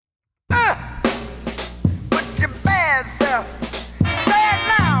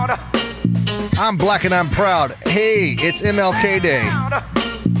I'm black and I'm proud. Hey, it's MLK Day.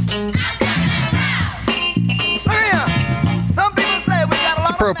 It's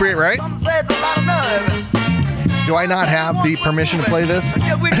appropriate, right? Do I not have the permission to play this?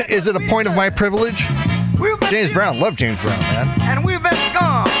 Is it a point of my privilege? James Brown. Love James Brown, man. And we've been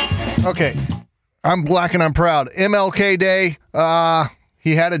scum. Okay. I'm black and I'm proud. MLK Day.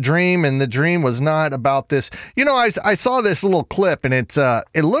 He had a dream, and the dream was not about this. You know, I saw this little clip, and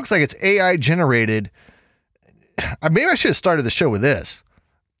it looks like it's AI generated. Maybe I should have started the show with this.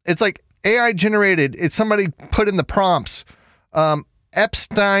 It's like AI generated. It's somebody put in the prompts.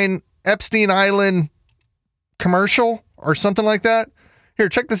 Epstein Island commercial or something like that. Here,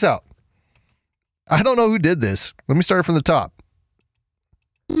 check this out. I don't know who did this. Let me start from the top.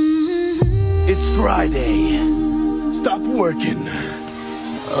 It's Friday. Stop working.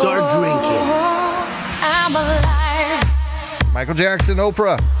 Start drinking. I'm alive. Michael Jackson,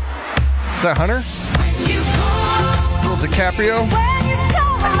 Oprah. Is that Hunter? Little DiCaprio.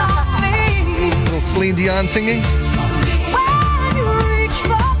 Little Celine Dion singing.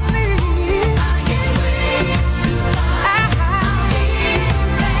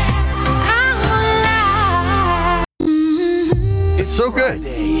 It's so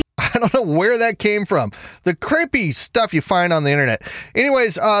good. I don't know where that came from. The creepy stuff you find on the internet.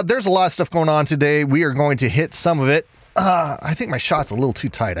 Anyways, there's a lot of stuff going on today. We are going to hit some of it. I think my shot's a little too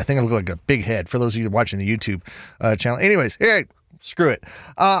tight. I think I look like a big head for those of you watching the YouTube channel. Anyways, hey, screw it.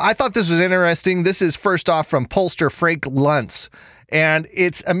 I thought this was interesting. This is first off from pollster Frank Luntz. And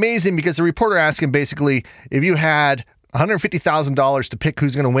it's amazing because the reporter asked him basically, if you had $150,000 to pick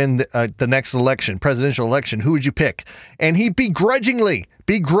who's going to win the next election, presidential election, who would you pick? And he begrudgingly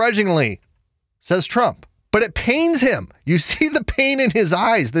says Trump. But it pains him. You see the pain in his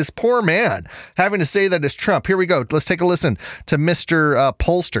eyes, this poor man, having to say that it's Trump. Here we go. Let's take a listen to Mr.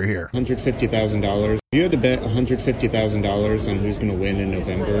 Pollster here. $150,000. If you had to bet $150,000 on who's going to win in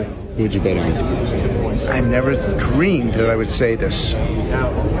November, who would you bet on? I never dreamed that I would say this,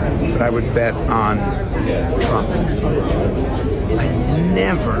 but I would bet on Trump.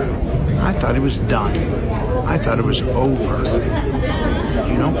 I thought it was done. I thought it was over.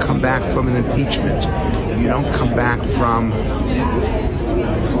 You don't come back from an impeachment. You don't come back from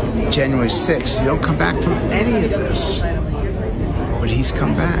January 6th. You don't come back from any of this. But he's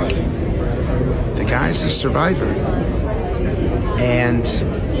come back. The guy's a survivor. And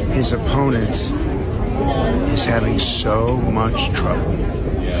his opponent is having so much trouble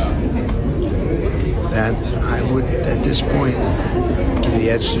that I would, at this point, give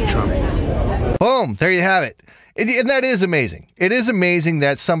the edge to Trump. Boom. There you have it. And that is amazing. It is amazing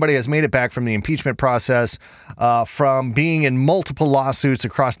that somebody has made it back from the impeachment process, from being in multiple lawsuits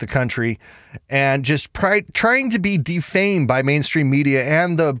across the country, and just trying to be defamed by mainstream media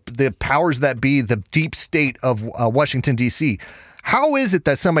and the powers that be, the deep state of Washington, D.C. How is it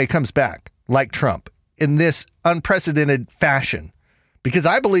that somebody comes back like Trump in this unprecedented fashion? Because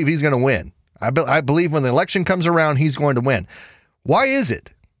I believe he's going to win. I believe when the election comes around, he's going to win. Why is it?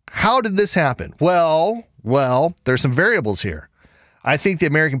 How did this happen? Well, there's some variables here. I think the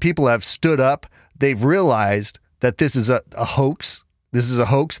American people have stood up. They've realized that this is a hoax. This is a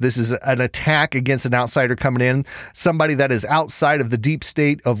hoax. This is an attack against an outsider coming in, somebody that is outside of the deep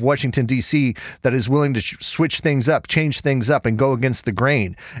state of Washington, D.C., that is willing to switch things up, change things up, and go against the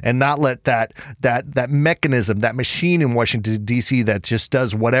grain, and not let that mechanism, that machine in Washington, D.C. that just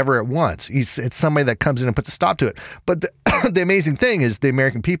does whatever it wants. It's somebody that comes in and puts a stop to it. But the amazing thing is the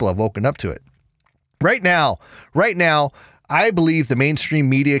American people have woken up to it. Right now, I believe the mainstream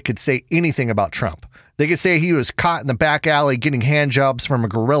media could say anything about Trump. They could say he was caught in the back alley getting hand jobs from a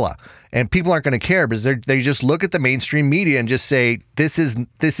gorilla, and people aren't going to care because they just look at the mainstream media and just say this is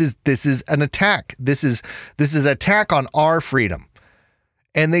an attack. This is attack on our freedom,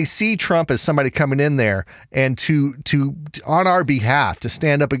 and they see Trump as somebody coming in there and to on our behalf to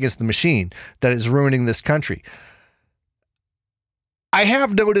stand up against the machine that is ruining this country. I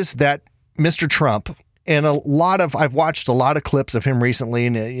have noticed that Mr. Trump. And I've watched a lot of clips of him recently,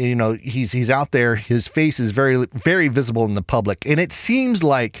 and he's out there. His face is very, very visible in the public, and it seems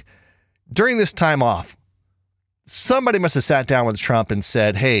like during this time off, somebody must have sat down with Trump and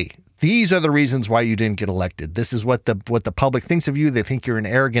said, "Hey, these are the reasons why you didn't get elected. This is what the public thinks of you. They think you're an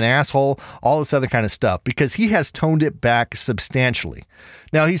arrogant asshole. All this other kind of stuff." Because he has toned it back substantially.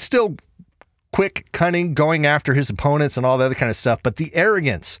 Now he's still quick, cunning, going after his opponents and all the other kind of stuff, but the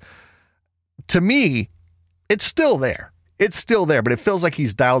arrogance, to me, it's still there. It's still there, but it feels like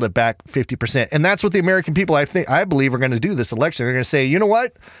he's dialed it back 50%. And that's what the American people, I believe, are going to do this election. They're going to say, you know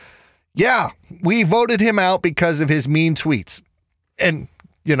what? Yeah, we voted him out because of his mean tweets. And,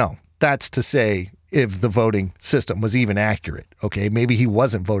 that's to say if the voting system was even accurate. Okay, maybe he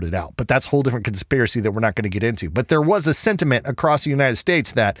wasn't voted out, but that's a whole different conspiracy that we're not going to get into. But there was a sentiment across the United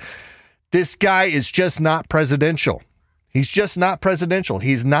States that this guy is just not presidential. He's just not presidential.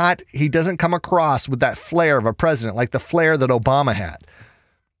 He doesn't come across with that flair of a president, like the flair that Obama had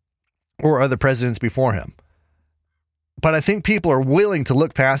or other presidents before him. But I think people are willing to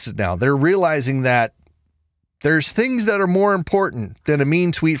look past it now. They're realizing that there's things that are more important than a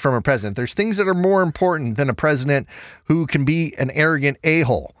mean tweet from a president. There's things that are more important than a president who can be an arrogant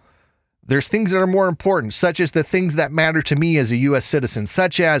a-hole. There's things that are more important, such as the things that matter to me as a U.S. citizen,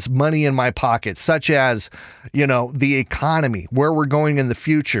 such as money in my pocket, such as, the economy, where we're going in the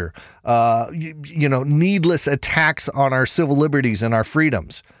future, needless attacks on our civil liberties and our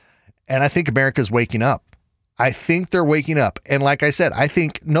freedoms. And I think America's waking up. I think they're waking up. And like I said, I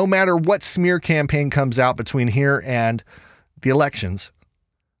think no matter what smear campaign comes out between here and the elections,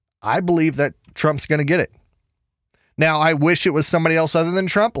 I believe that Trump's going to get it. Now, I wish it was somebody else other than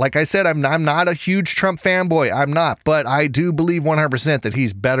Trump. Like I said, I'm not a huge Trump fanboy. I'm not. But I do believe 100% that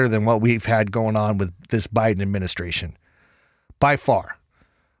he's better than what we've had going on with this Biden administration. By far.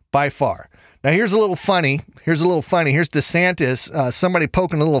 By far. Now, here's a little funny. Here's DeSantis, somebody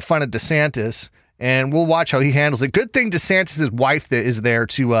poking a little fun at DeSantis. And we'll watch how he handles it. Good thing DeSantis' wife is there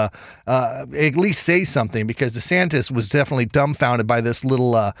to at least say something, because DeSantis was definitely dumbfounded by this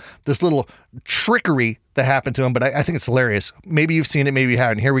little trickery that happened to him. But I think it's hilarious. Maybe you've seen it, maybe you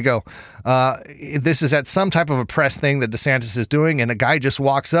haven't. Here we go. This is at some type of a press thing that DeSantis is doing, and a guy just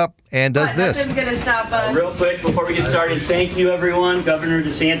walks up and does this. Nothing's going to stop us. Real quick, before we get started, thank you, everyone. Governor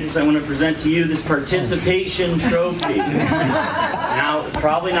DeSantis, I want to present to you this participation trophy. Now,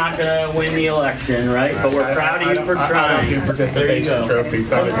 probably not going to win the election, right? But we're proud of you for trying. Participation trophy.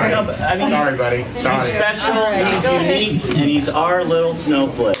 Sorry, buddy. Sorry, buddy. Sorry. He's special, he's unique, and he's our little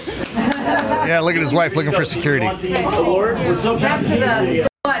snowflake. Yeah, look at his wife looking for security. Award? We're so proud to the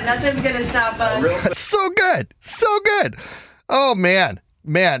what? Nothing's going to stop us. So good. So good. Oh, man.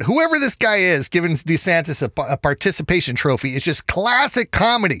 Whoever this guy is giving DeSantis a participation trophy is just classic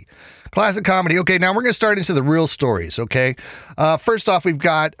comedy. Classic comedy. Okay, now we're going to start into the real stories, okay? First off, we've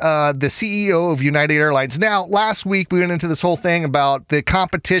got the CEO of United Airlines. Now, last week we went into this whole thing about the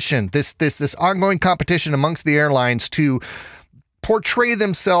competition, this ongoing competition amongst the airlines to portray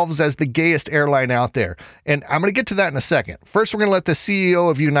themselves as the gayest airline out there. And I'm going to get to that in a second. First, we're going to let the CEO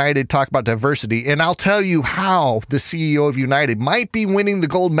of United talk about diversity, and I'll tell you how the CEO of United might be winning the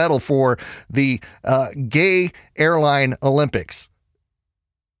gold medal for the Gay Airline Olympics.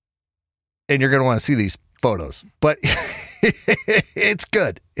 And you're going to want to see these photos. But it's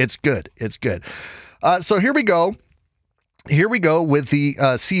good. It's good. So here we go. With the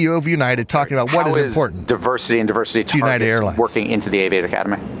CEO of United talking about what is important. Diversity and diversity to United Airlines working into the Aviate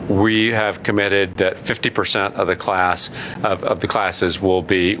Academy. We have committed that 50% of the class of the classes will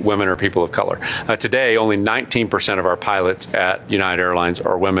be women or people of color. Today, only 19% of our pilots at United Airlines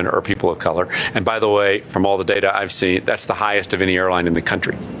are women or people of color. And by the way, from all the data I've seen, that's the highest of any airline in the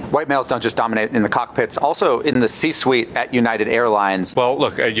country. White males don't just dominate in the cockpits, also in the C-suite at United Airlines. Well,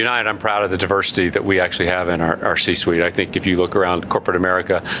 look, at United, I'm proud of the diversity that we actually have in our C-suite. I think if you look around corporate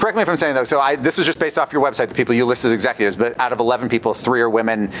America. Correct me if I'm saying, though, so this is just based off your website, the people you list as executives, but out of 11 people, 3 are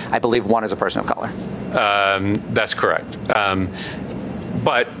women. I believe 1 is a person of color. That's correct.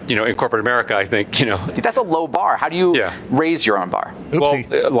 But, in corporate America, I think, That's a low bar. How do you raise your own bar? Oopsie.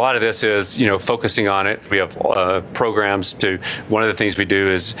 Well, a lot of this is, focusing on it. We have programs one of the things we do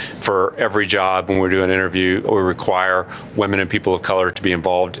is for every job when we're doing an interview, we require women and people of color to be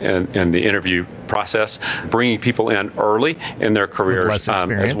involved in the interview process, bringing people in early in their careers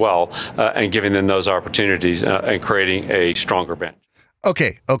as well, and giving them those opportunities and creating a stronger bench.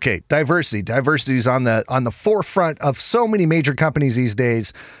 Okay. Diversity is on the forefront of so many major companies these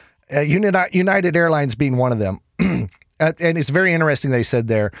days. United Airlines being one of them. And it's very interesting they said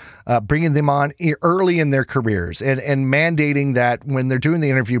they're bringing them on early in their careers and mandating that when they're doing the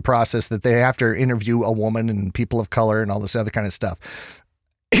interview process that they have to interview a woman and people of color and all this other kind of stuff.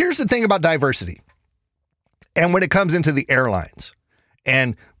 Here's the thing about diversity. And when it comes into the airlines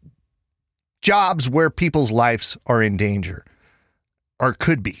and jobs where people's lives are in danger, or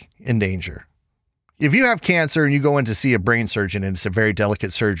could be in danger. If you have cancer and you go in to see a brain surgeon and it's a very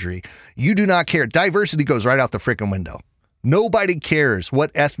delicate surgery, you do not care. Diversity goes right out the freaking window. Nobody cares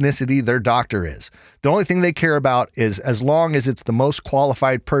what ethnicity their doctor is. The only thing they care about is as long as it's the most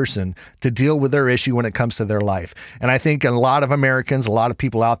qualified person to deal with their issue when it comes to their life. And I think a lot of Americans, a lot of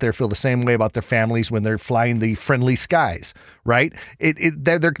people out there feel the same way about their families when they're flying the friendly skies, right?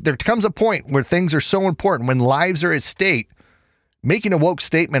 There comes a point where things are so important, when lives are at stake. Making a woke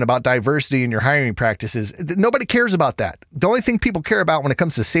statement about diversity in your hiring practices, nobody cares about that. The only thing people care about when it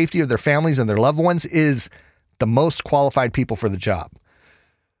comes to safety of their families and their loved ones is the most qualified people for the job.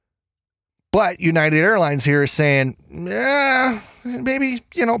 But United Airlines here is saying, maybe,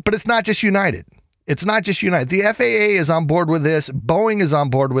 but it's not just United. It's not just United. The FAA is on board with this. Boeing is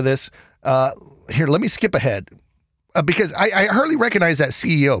on board with this. Here, let me skip ahead because I hardly recognize that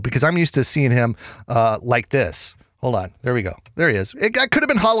CEO because I'm used to seeing him like this. Hold on. There we go. There he is. It could have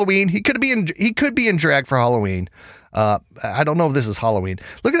been Halloween. He could be in drag for Halloween. I don't know if this is Halloween.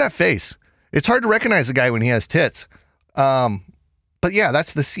 Look at that face. It's hard to recognize the guy when he has tits. But yeah,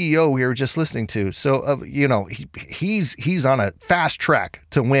 that's the CEO we were just listening to. So, he's on a fast track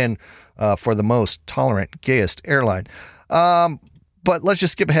to win for the most tolerant, gayest airline. But let's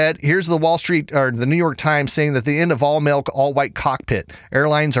just skip ahead. Here's the Wall Street or the New York Times saying that the end of all male, all white cockpit.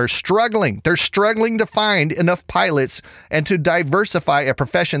 Airlines are struggling. They're struggling to find enough pilots and to diversify a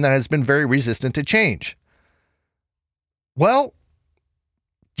profession that has been very resistant to change. Well,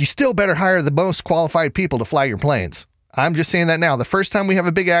 you still better hire the most qualified people to fly your planes. I'm just saying that now. The first time we have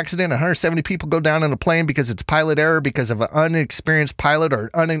a big accident, 170 people go down in a plane because it's pilot error, because of an unexperienced pilot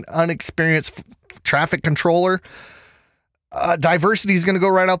or unexperienced traffic controller, diversity is going to go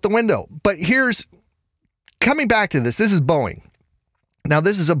right out the window. But coming back to this is Boeing. Now,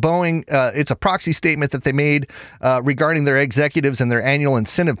 this is a Boeing, it's a proxy statement that they made regarding their executives and their annual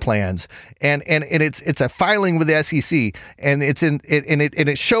incentive plans. And it's a filing with the SEC, and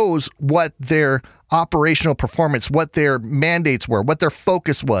it shows what their operational performance, what their mandates were, what their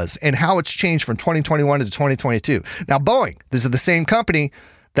focus was, and how it's changed from 2021 to 2022. Now, Boeing, this is the same company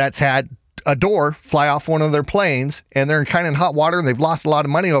that's had a door fly off one of their planes, and they're kind of in hot water, and they've lost a lot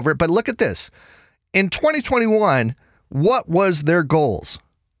of money over it. But look at this. In 2021, what was their goals?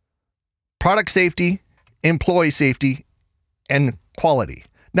 Product safety, employee safety, and quality.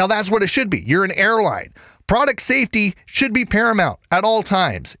 Now, that's what it should be. You're an airline. Product safety should be paramount at all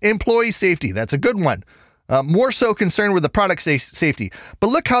times. Employee safety, that's a good one. More so concerned with the product safety.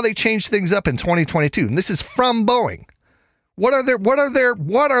 But look how they changed things up in 2022. And this is from Boeing. What are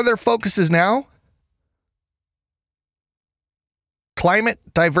their focuses now? Climate,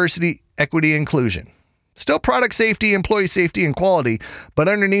 diversity, equity, inclusion. Still product safety, employee safety, and quality, but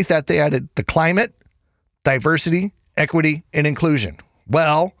underneath that, they added the climate, diversity, equity, and inclusion.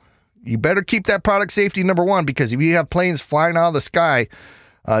 Well, you better keep that product safety number one, because if you have planes flying out of the sky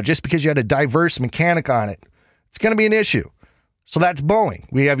just because you had a diverse mechanic on it, it's going to be an issue. So that's Boeing.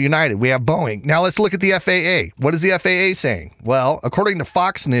 We have United. We have Boeing. Now let's look at the FAA. What is the FAA saying? Well, according to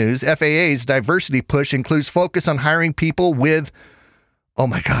Fox News, FAA's diversity push includes focus on hiring people with, oh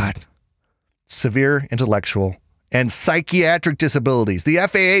my God, severe intellectual and psychiatric disabilities. The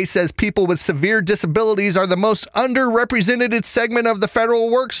FAA says people with severe disabilities are the most underrepresented segment of the federal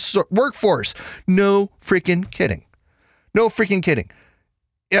workforce. No freaking kidding. No freaking kidding.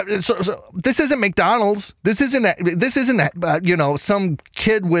 Yeah, so this isn't McDonald's. This isn't some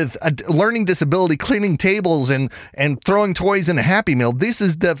kid with a learning disability cleaning tables and throwing toys in a Happy Meal. This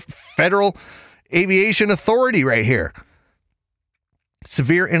is the Federal Aviation Authority right here.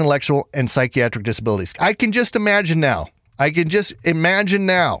 Severe intellectual and psychiatric disabilities. I can just imagine now.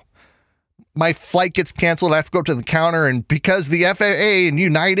 My flight gets canceled. I have to go up to the counter, and because the FAA and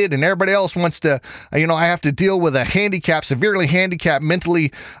United and everybody else wants to, I have to deal with a severely handicapped,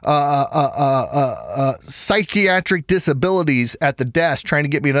 mentally psychiatric disabilities at the desk trying to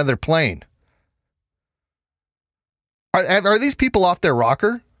get me another plane. Are these people off their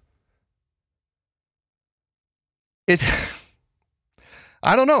rocker?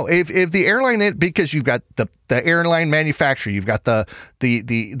 I don't know if the airline, because you've got the airline manufacturer, you've got the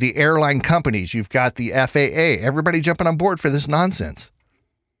airline companies, you've got the FAA, everybody jumping on board for this nonsense.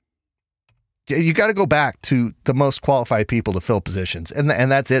 You got to go back to the most qualified people to fill positions, and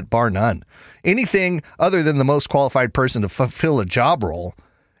that's it, bar none. Anything other than the most qualified person to fulfill a job role,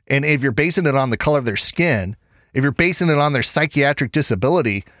 and if you're basing it on the color of their skin, if you're basing it on their psychiatric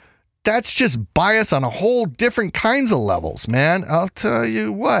disability, that's just bias on a whole different kinds of levels, man. I'll tell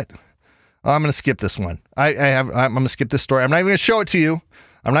you what. I'm going to skip this one. I'm going to skip this story. I'm not even going to show it to you.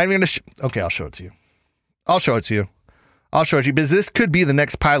 Okay, I'll show it to you. I'll show it to you because this could be the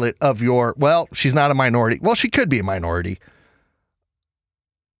next pilot of she's not a minority. Well, she could be a minority.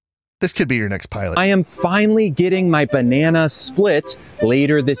 This could be your next pilot. I am finally getting my banana split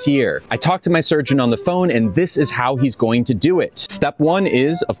later this year. I talked to my surgeon on the phone, and this is how he's going to do it. Step 1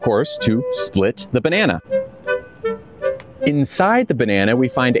 is, of course, to split the banana. Inside the banana, we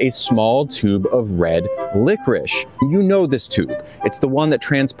find a small tube of red licorice. You know this tube. It's the one that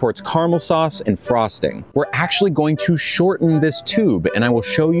transports caramel sauce and frosting. We're actually going to shorten this tube, and I will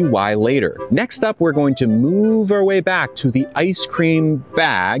show you why later. Next up, we're going to move our way back to the ice cream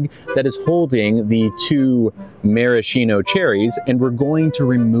bag that is holding the 2 maraschino cherries, and we're going to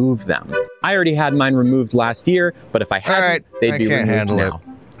remove them. I already had mine removed last year, but if I hadn't, they'd be removed now.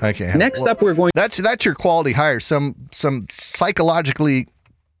 Okay. Next up, we're going. That's your quality hire. Some psychologically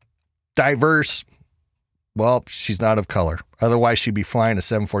diverse. Well, she's not of color. Otherwise, she'd be flying a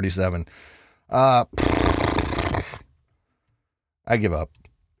 747. I give up.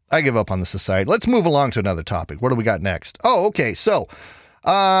 I give up on the society. Let's move along to another topic. What do we got next? Oh, okay. So,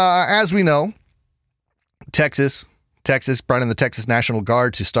 as we know, Texas brought in the Texas National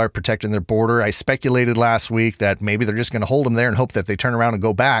Guard to start protecting their border. I speculated last week that maybe they're just going to hold them there and hope that they turn around and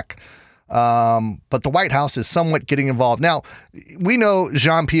go back. But the White House is somewhat getting involved. Now, we know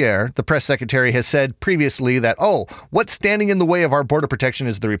Jean-Pierre, the press secretary, has said previously that, what's standing in the way of our border protection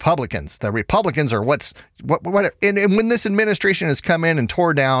is the Republicans. The Republicans are what and when this administration has come in and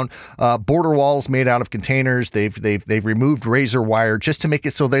tore down border walls made out of containers, they've removed razor wire just to make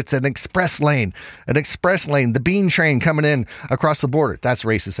it so that it's an express lane, the bean train coming in across the border. That's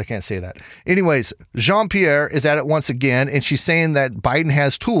racist. I can't say that. Anyways, Jean-Pierre is at it once again, and she's saying that Biden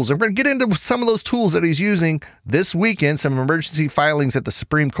has tools. And we're going to get into some of those tools that he's using this weekend, some emergency filings at the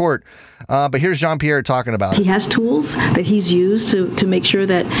Supreme Court. But here's Jean-Pierre talking about it. He has tools that he's used to make sure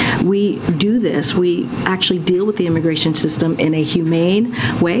that we do this. We actually deal with the immigration system in a humane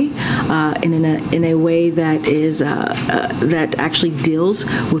way, and in a way that is that actually deals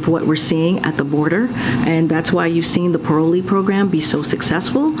with what we're seeing at the border. And that's why you've seen the parolee program be so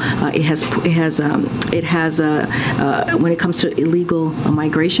successful. It has when it comes to illegal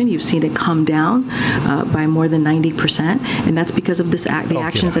migration, you've seen it come down by more than 90%, and that's because of the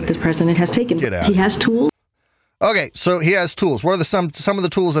actions that the president has taken. He has tools. Okay, so he has tools. What are some of the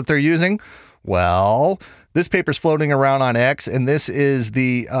tools that they're using? Well, this paper's floating around on X, and this is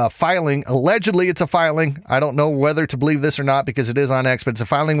the filing. Allegedly, it's a filing. I don't know whether to believe this or not because it is on X, but it's a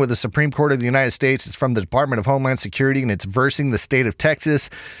filing with the Supreme Court of the United States. It's from the Department of Homeland Security, and it's versing the state of Texas.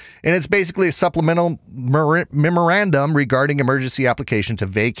 And it's basically a supplemental memorandum regarding emergency application to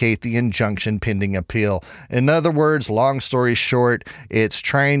vacate the injunction pending appeal. In other words, long story short, it's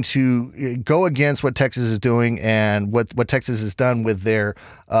trying to go against what Texas is doing and what Texas has done with their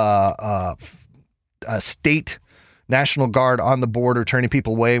state National Guard on the border, turning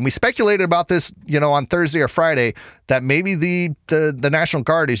people away. And we speculated about this, on Thursday or Friday, that maybe the National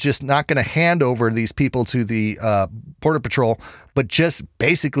Guard is just not going to hand over these people to the Border Patrol, but just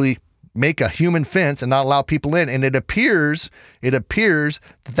basically make a human fence and not allow people in. And it appears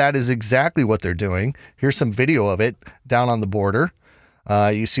that is exactly what they're doing. Here's some video of it down on the border.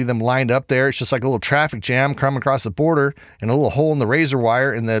 You see them lined up there. It's just like a little traffic jam coming across the border and a little hole in the razor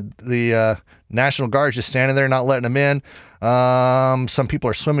wire, and the National Guard's just standing there not letting them in. Some people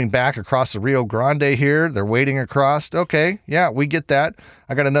are swimming back across the Rio Grande here. They're wading across. Okay, yeah, we get that.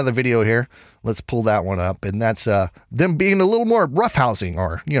 I got another video here. Let's pull that one up. And that's them being a little more roughhousing,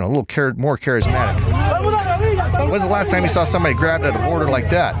 or, a little more charismatic. When's the last time you saw somebody grabbed at a border like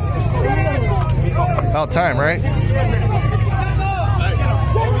that? About time, right?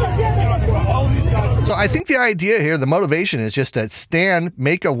 So I think the idea here, the motivation is just to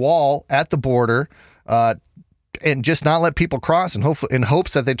make a wall at the border, and just not let people cross, and in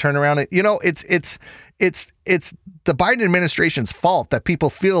hopes that they turn around. It's the Biden administration's fault that people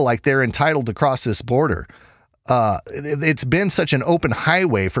feel like they're entitled to cross this border. It's been such an open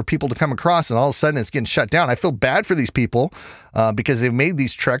highway for people to come across, and all of a sudden it's getting shut down. I feel bad for these people because they've made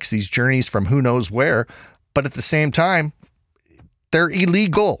these treks, these journeys from who knows where, but at the same time, they're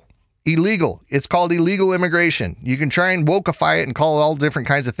illegal. It's called illegal immigration. You can try and wokeify it and call it all different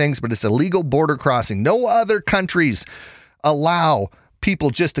kinds of things, but it's illegal border crossing. No other countries allow people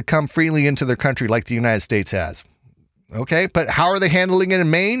just to come freely into their country like the United States has. Okay, but how are they handling it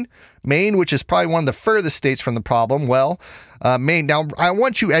in Maine? Maine, which is probably one of the furthest states from the problem. Well, Maine. Now, I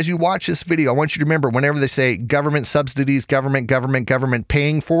want you, as you watch this video, I want you to remember whenever they say government subsidies, government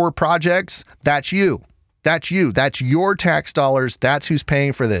paying for projects, that's you. That's you. That's your tax dollars. That's who's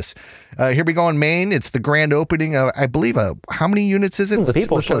paying for this. Here we go in Maine. It's the grand opening of, I believe, how many units is it? Dozens of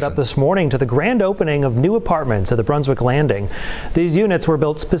people showed up this morning to the grand opening of new apartments at the Brunswick Landing. These units were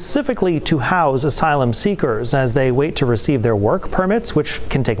built specifically to house asylum seekers as they wait to receive their work permits, which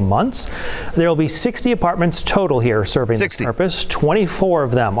can take months. There will be 60 apartments total here serving this purpose. 24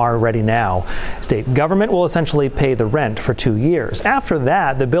 of them are ready now. State government will essentially pay the rent for 2 years. After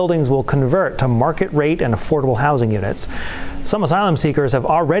that, the buildings will convert to market rate and affordable housing units. Some asylum seekers have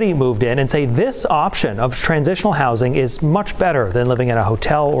already moved in and say this option of transitional housing is much better than living in a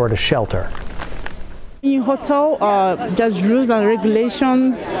hotel or at a shelter. In hotel, there's rules and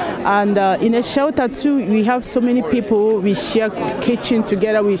regulations, and in a shelter too, we have so many people. We share kitchen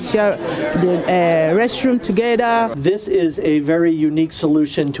together, we share the restroom together. This is a very unique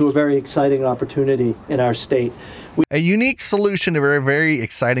solution to a very exciting opportunity in our state. A unique solution to a very, very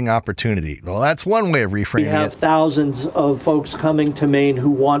exciting opportunity. Well, that's one way of reframing it. We have thousands of folks coming to Maine who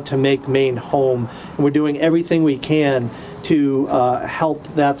want to make Maine home, and we're doing everything we can to help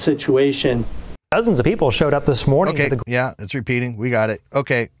that situation. Dozens of people showed up this morning. Okay, yeah, it's repeating. We got it.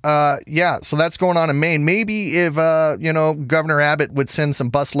 Okay, yeah, so that's going on in Maine. Maybe if, Governor Abbott would send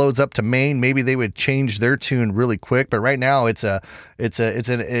some busloads up to Maine, maybe they would change their tune really quick. But right now, it's an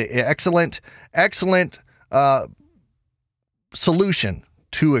excellent solution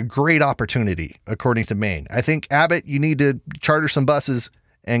to a great opportunity, according to Maine. I think, Abbott, you need to charter some buses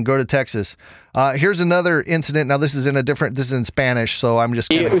and go to Texas. Here's another incident. Now, this is in Spanish, so I'm just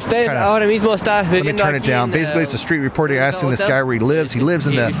going to let me turn it down. Basically, it's a street reporter asking this guy where he lives. He lives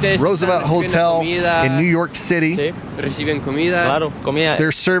in the Roosevelt Hotel in New York City. They're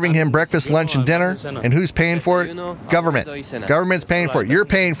serving him breakfast, lunch, and dinner. And who's paying for it? Government. Government's paying for it. You're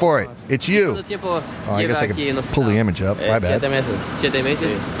paying for it. It's you. Oh, I guess I can pull the image up. My bad.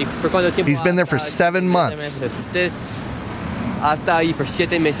 He's been there for 7 months. Hasta ahí por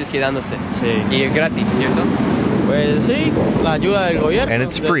 7 meses quedándose. Sí. Y es gratis, ¿cierto? Pues sí, la ayuda del gobierno. And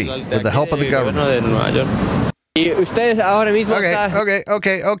it's free with the help of the government. De Nueva York. Y ustedes ahora mismo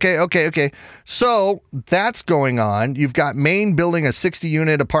Okay. So that's going on. You've got Maine building a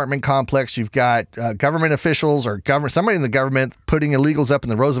 60-unit apartment complex. You've got government officials or somebody in the government putting illegals up in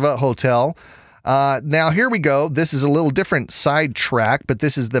the Roosevelt Hotel. Now, here we go. This is a little different sidetrack, but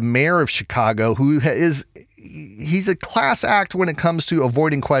this is the mayor of Chicago who he's a class act when it comes to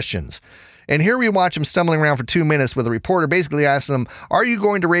avoiding questions. And here we watch him stumbling around for 2 minutes with a reporter basically asking him, are you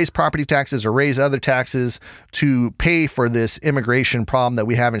going to raise property taxes or raise other taxes to pay for this immigration problem that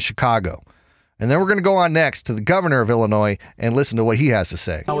we have in Chicago? And then we're going to go on next to the governor of Illinois and listen to what he has to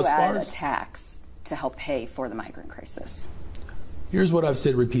say. You added a tax to help pay for the migrant crisis. Here's what I've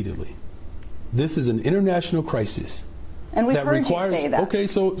said repeatedly. This is an international crisis. And we've heard you say that. Okay,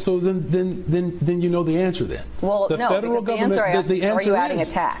 so then you know the answer then. Well, the federal government, are you adding a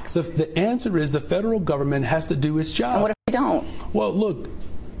tax? The answer is the federal government has to do its job. And what if we don't? Well, look,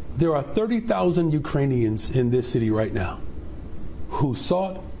 there are 30,000 Ukrainians in this city right now who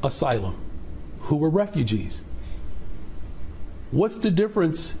sought asylum, who were refugees. What's the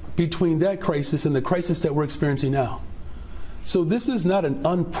difference between that crisis and the crisis that we're experiencing now? So this is not an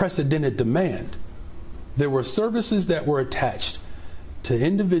unprecedented demand. There were services that were attached to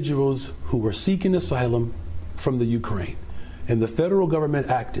individuals who were seeking asylum from the Ukraine, and the federal government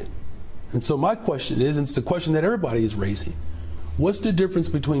acted. And so my question is, and it's the question that everybody is raising, what's the difference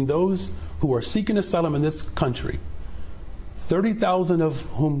between those who are seeking asylum in this country, 30,000 of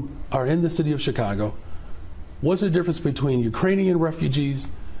whom are in the city of Chicago, what's the difference between Ukrainian refugees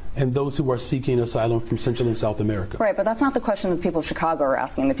and those who are seeking asylum from Central and South America? Right, but that's not the question that the people of Chicago are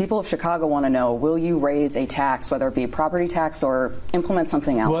asking. The people of Chicago want to know, will you raise a tax, whether it be a property tax or implement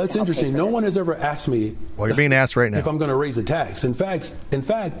something else? Well, it's interesting. No one has ever asked me. Well, you're being asked right now. If I'm going to raise a tax. In fact,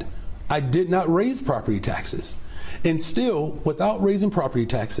 I did not raise property taxes. And still, without raising property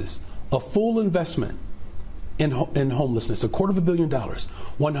taxes, a full investment in homelessness, $250 million,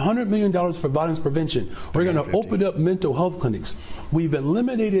 $100 million for violence prevention. We're going to open up mental health clinics. We've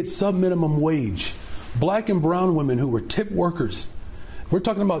eliminated sub-minimum wage. Black and brown women who were tip workers. We're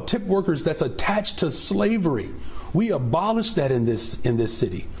talking about tip workers that's attached to slavery. We abolished that in this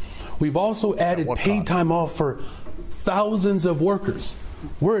city. We've also added paid time off for thousands of workers.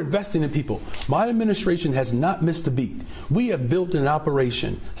 We're investing in people. My administration has not missed a beat. We have built an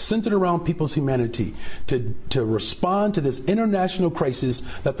operation centered around people's humanity to respond to this international crisis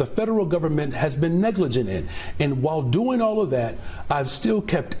that the federal government has been negligent in. And while doing all of that, I've still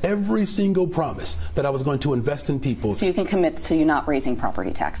kept every single promise that I was going to invest in people. So you can commit to you not raising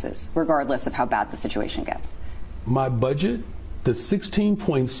property taxes, regardless of how bad the situation gets? My budget the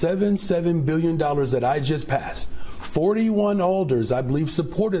 $16.77 billion that I just passed. 41 alders, I believe,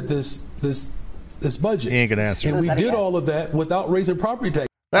 supported this budget. He ain't gonna answer. And we did all of that without raising property tax.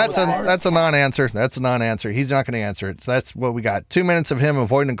 That's a non-answer. That's a non-answer. He's not going to answer it. So that's what we got. 2 minutes of him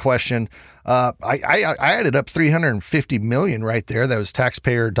avoiding the question. I added up $350 million right there. That was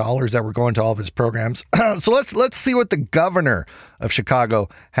taxpayer dollars that were going to all of his programs. So let's see what the governor of Chicago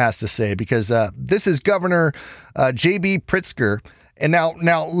has to say, because this is Governor J.B. Pritzker. And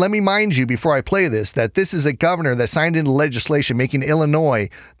now, let me mind you before I play this, that this is a governor that signed into legislation making Illinois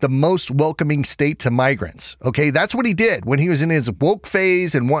the most welcoming state to migrants. Okay, that's what he did when he was in his woke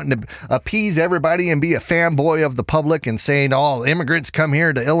phase and wanting to appease everybody and be a fanboy of the public and saying, all immigrants come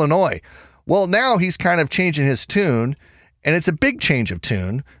here to Illinois. Well, now he's kind of changing his tune, and it's a big change of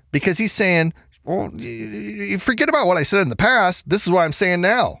tune, because he's saying, well, you forget about what I said in the past. This is what I'm saying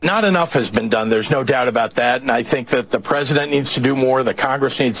now. Not enough has been done. There's no doubt about that. And I think that the president needs to do more. The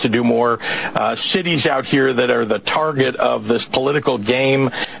Congress needs to do more. Cities out here that are the target of this political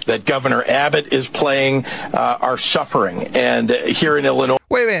game that Governor Abbott is playing are suffering. And here in Illinois.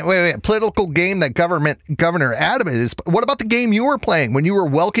 Wait. Political game that Governor Abbott is. What about the game you were playing when you were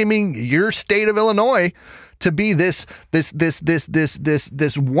welcoming your state of Illinois to be this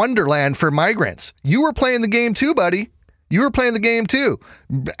wonderland for migrants? You were playing the game too, buddy. You were playing the game too.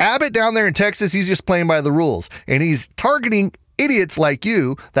 Abbott down there in Texas, he's just playing by the rules, and he's targeting idiots like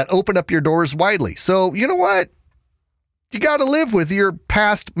you that open up your doors widely. So you know what? You got to live with your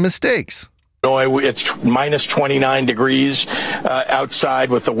past mistakes. It's minus 29 degrees outside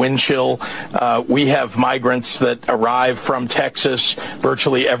with the wind chill. We have migrants that arrive from Texas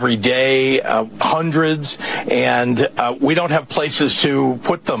virtually every day, hundreds, and we don't have places to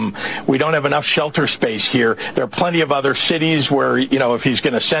put them. We don't have enough shelter space here. There are plenty of other cities where, if he's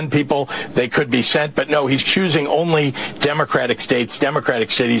going to send people, they could be sent. But no, he's choosing only Democratic states, Democratic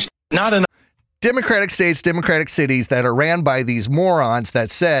cities. Not enough. Democratic states, Democratic cities that are ran by these morons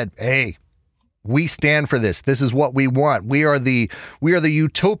that said, hey, we stand for this. This is what we want. We are the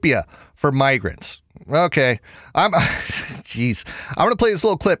utopia for migrants. Okay. I'm going to play this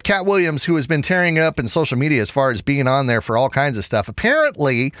little clip. Cat Williams, who has been tearing it up in social media as far as being on there for all kinds of stuff.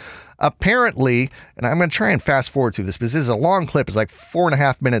 Apparently, and I'm going to try and fast forward through this because this is a long clip. It's like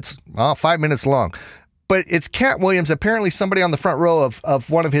 4.5 minutes, 5 minutes long. But it's Cat Williams. Apparently somebody on the front row of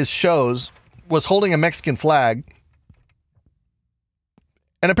one of his shows was holding a Mexican flag.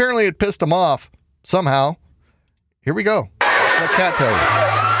 And apparently it pissed him off somehow. Here we go. Let's let Cat tell you.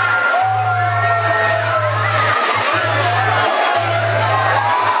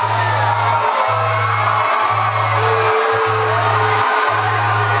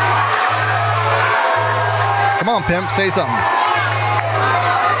 Come on, pimp, say something.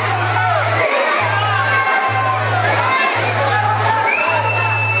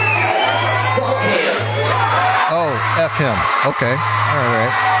 F him. Okay. All right.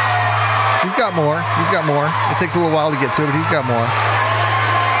 He's got more. It takes a little while to get to it, but he's got more.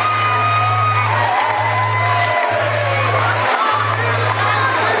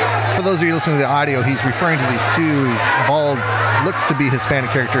 For those of you listening to the audio, he's referring to these two bald, looks to be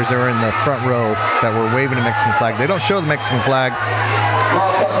Hispanic characters that were in the front row that were waving a Mexican flag. They don't show the Mexican flag.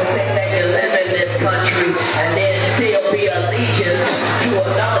 Motherfuckers think they can live in this country and then still be allegiance to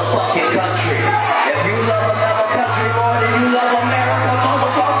another fucking country. If you love another country more than you love America,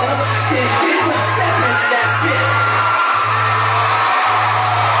 motherfucker, then get a step into that bitch.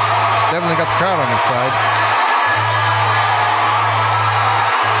 Definitely got the crowd on his side.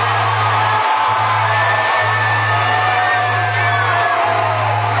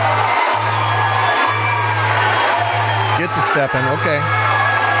 Get to stepping, okay.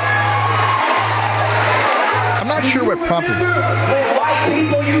 I'm not sure what prompted it. When white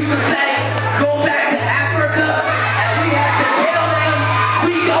people used to say, go back to Africa, and we had to tell them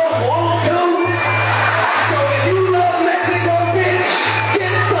we don't want to. So if you love Mexico, bitch, get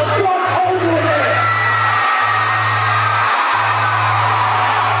the fuck over there.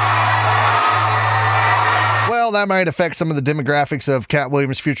 Well, that might affect some of the demographics of Cat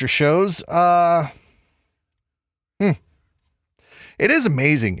Williams' future shows. It is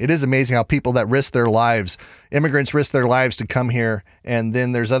amazing. It is amazing how people that risk their lives, immigrants risk their lives to come here, and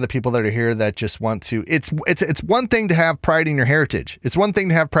then there's other people that are here that just want to. It's one thing to have pride in your heritage. It's one thing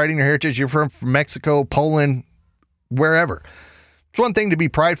to have pride in your heritage. You're from Mexico, Poland, wherever. It's one thing to be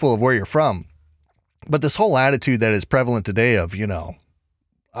prideful of where you're from. But this whole attitude that is prevalent today of,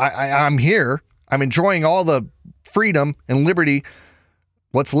 I'm here, I'm enjoying all the freedom and liberty,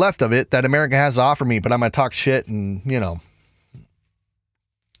 what's left of it that America has to offer me, but I'm going to talk shit and,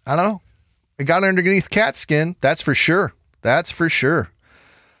 I don't know. It got underneath Cat's skin, that's for sure. That's for sure.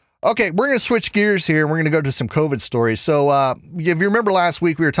 Okay, we're going to switch gears here. We're going to go to some COVID stories. So if you remember last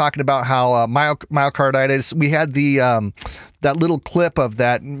week, we were talking about how myocarditis, we had the that little clip of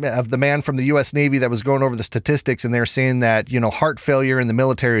the man from the U.S. Navy that was going over the statistics, and they're saying that, heart failure in the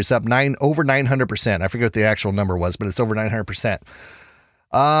military is up over 900%. I forget what the actual number was, but it's over 900%.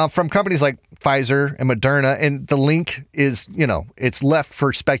 From companies like Pfizer and Moderna, and the link is, it's left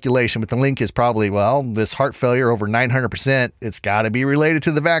for speculation, but the link is probably, this heart failure over 900%, it's got to be related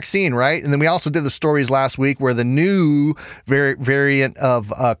to the vaccine, right? And then we also did the stories last week where the new variant of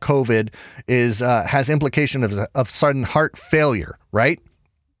COVID has implication of sudden heart failure, right?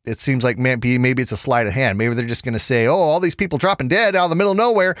 It seems like maybe it's a sleight of hand. Maybe they're just going to say, all these people dropping dead out of the middle of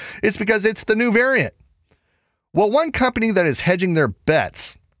nowhere, it's because it's the new variant. Well, one company that is hedging their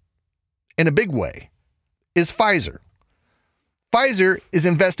bets in a big way is Pfizer. Pfizer is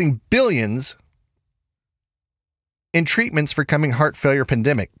investing billions in treatments for coming heart failure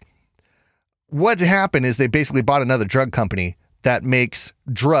pandemic. What happened is they basically bought another drug company that makes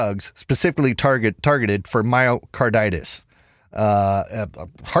drugs specifically targeted for myocarditis,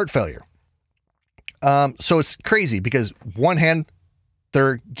 heart failure. So it's crazy because one hand,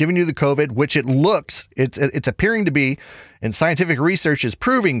 they're giving you the COVID, which it's appearing to be, and scientific research is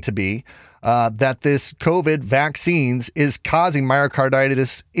proving to be, that this COVID vaccines is causing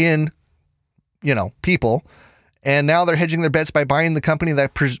myocarditis in, people. And now they're hedging their bets by buying the company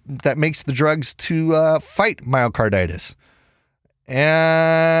that makes the drugs to fight myocarditis.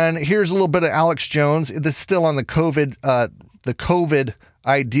 And here's a little bit of Alex Jones. This is still on the COVID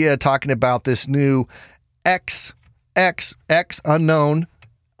idea, talking about this new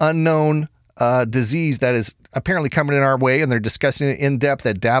unknown disease that is apparently coming in our way, and they're discussing it in depth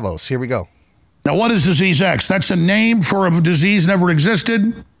at Davos. Here we go. Now, what is disease X? That's a name for a disease never existed.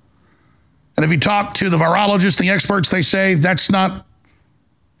 And if you talk to the virologists, the experts, they say that's not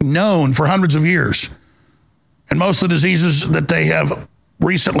known for hundreds of years. And most of the diseases that they have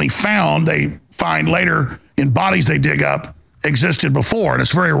recently found, they find later in bodies they dig up, existed before. And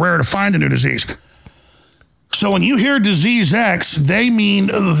it's very rare to find a new disease. So when you hear disease X, they mean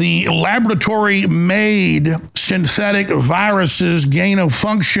the laboratory-made synthetic viruses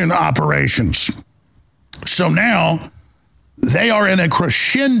gain-of-function operations. So now they are in a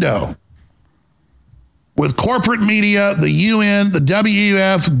crescendo with corporate media, the UN, the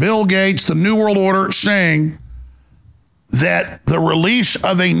WEF, Bill Gates, the New World Order saying that the release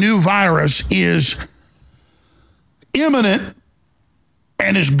of a new virus is imminent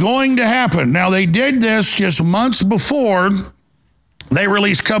and is going to happen. Now, they did this just months before they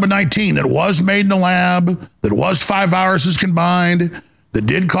released COVID-19 that was made in a lab, that was 5 viruses combined, that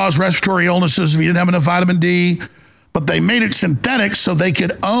did cause respiratory illnesses if you didn't have enough vitamin D. But they made it synthetic so they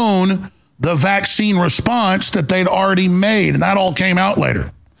could own the vaccine response that they'd already made. And that all came out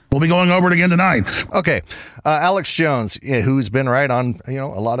later. We'll be going over it again tonight. Okay. Alex Jones, who's been right on, a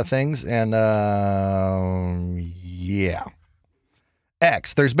lot of things. And,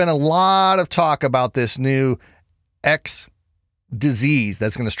 X. There's been a lot of talk about this new X disease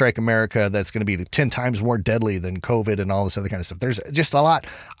that's going to strike America, that's going to be 10 times more deadly than COVID and all this other kind of stuff. There's just a lot.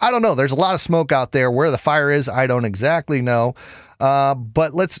 I don't know. There's a lot of smoke out there. Where the fire is, I don't exactly know.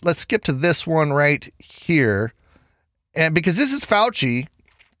 But let's skip to this one right here. And because this is Fauci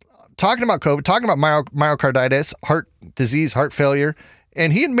talking about COVID, talking about myocarditis, heart disease, heart failure.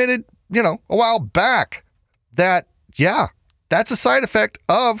 And he admitted, a while back that, that's a side effect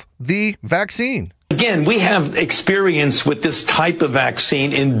of the vaccine. Again, we have experience with this type of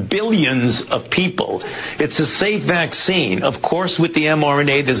vaccine in billions of people. It's a safe vaccine. Of course, with the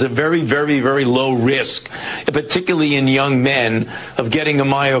mRNA, there's a very, very, very low risk, particularly in young men, of getting a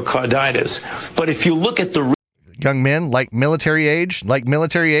myocarditis. But if you look at the young men like military age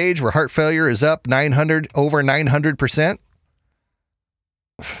where heart failure is up over 900%.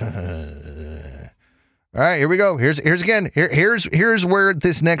 All right, here we go. Here's where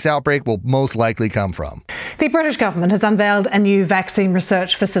this next outbreak will most likely come from. The British government has unveiled a new vaccine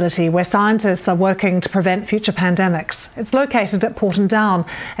research facility where scientists are working to prevent future pandemics. It's located at Porton Down,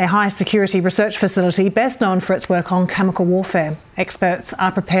 a high-security research facility best known for its work on chemical warfare. Experts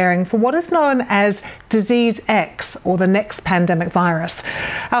are preparing for what is known as Disease X, or the next pandemic virus.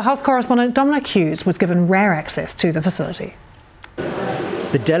 Our health correspondent Dominic Hughes was given rare access to the facility.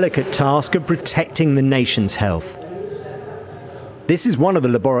 The delicate task of protecting the nation's health. This is one of the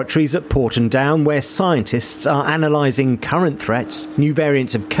laboratories at Porton Down where scientists are analysing current threats, new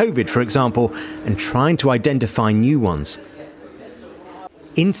variants of COVID, for example, and trying to identify new ones.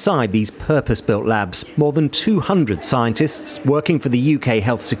 Inside these purpose-built labs, more than 200 scientists working for the UK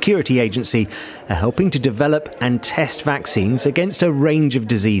Health Security Agency are helping to develop and test vaccines against a range of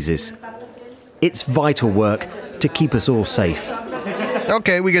diseases. It's vital work to keep us all safe.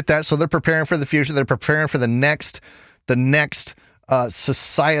 Okay, we get that. So they're preparing for the future. They're preparing for the next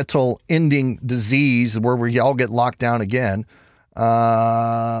societal ending disease where we all get locked down again.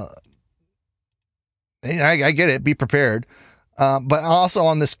 I get it. Be prepared. But also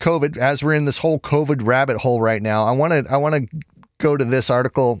on this COVID, as we're in this whole COVID rabbit hole right now, I want to go to this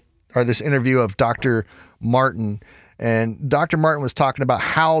article or this interview of Dr. Martin. And Dr. Martin was talking about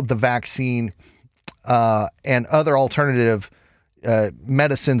how the vaccine and other alternative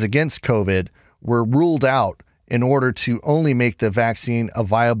medicines against COVID were ruled out in order to only make the vaccine a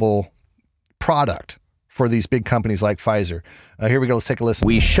viable product for these big companies like Pfizer. Here we go. Let's take a listen.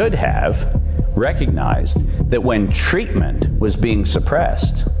 We should have recognized that when treatment was being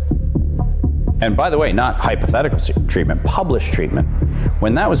suppressed, and by the way, not hypothetical treatment, published treatment,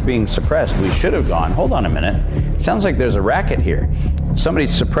 when that was being suppressed, we should have gone, hold on a minute, it sounds like there's a racket here.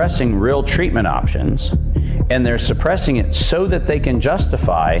 Somebody's suppressing real treatment options, and they're suppressing it so that they can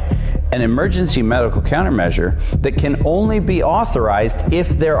justify an emergency medical countermeasure that can only be authorized if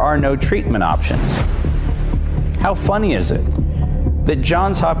there are no treatment options. How funny is it that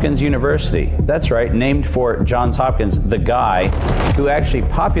Johns Hopkins University, that's right, named for Johns Hopkins, the guy who actually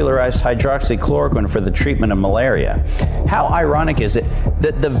popularized hydroxychloroquine for the treatment of malaria. How ironic is it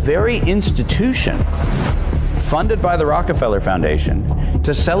that the very institution funded by the Rockefeller Foundation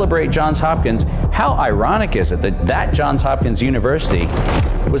to celebrate Johns Hopkins, how ironic is it that Johns Hopkins University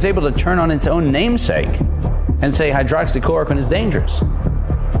was able to turn on its own namesake and say hydroxychloroquine is dangerous?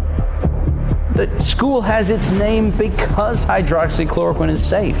 The school has its name because hydroxychloroquine is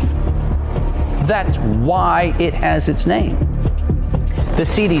safe. That's why it has its name. The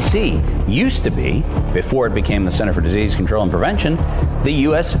CDC used to be, before it became the Center for Disease Control and Prevention, the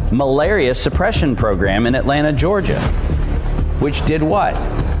U.S. Malaria Suppression Program in Atlanta, Georgia, which did what?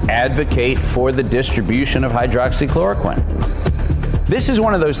 Advocate for the distribution of hydroxychloroquine. This is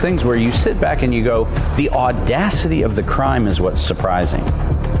one of those things where you sit back and you go, the audacity of the crime is what's surprising.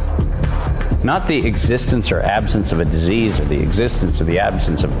 Not the existence or absence of a disease or the existence or the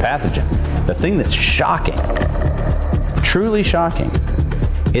absence of a pathogen. The thing that's shocking, truly shocking,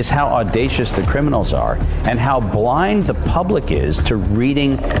 is how audacious the criminals are and how blind the public is to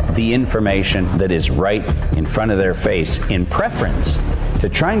reading the information that is right in front of their face in preference to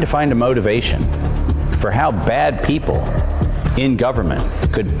trying to find a motivation for how bad people in government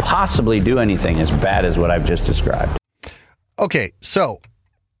could possibly do anything as bad as what I've just described. Okay, so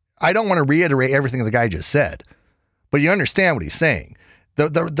I don't want to reiterate everything the guy just said, but you understand what he's saying.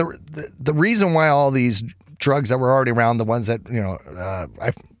 The reason why all these drugs that were already around, the ones that,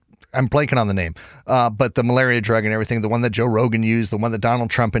 I'm blanking on the name, but the malaria drug and everything, the one that Joe Rogan used, the one that Donald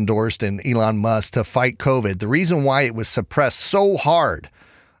Trump endorsed and Elon Musk to fight COVID, the reason why it was suppressed so hard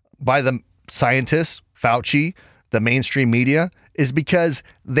by the scientists, Fauci, the mainstream media, is because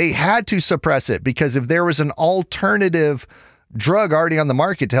they had to suppress it, because if there was an alternative drug already on the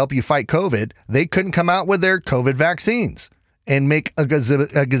market to help you fight COVID, they couldn't come out with their COVID vaccines and make a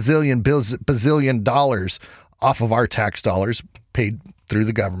bazillion dollars off of our tax dollars paid through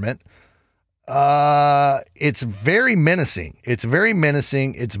the government. It's very menacing.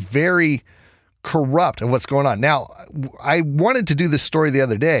 It's very corrupt of what's going on. Now, I wanted to do this story the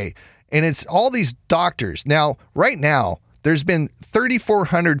other day, and it's all these doctors. Now, right now, there's been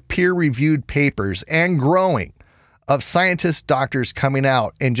 3,400 peer-reviewed papers and growing of scientists, doctors coming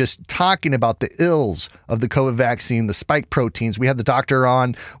out and just talking about the ills of the COVID vaccine, the spike proteins. We had the doctor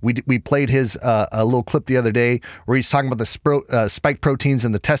on. We played his a little clip the other day where he's talking about the spike proteins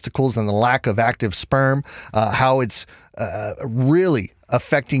in the testicles and the lack of active sperm, how it's really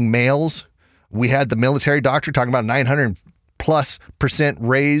affecting males. We had the military doctor talking about 900+%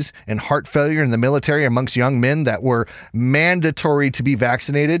 raise in heart failure in the military amongst young men that were mandatory to be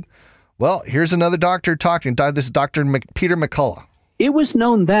vaccinated. Well, here's another doctor talking. This is Dr. Peter McCullough. It was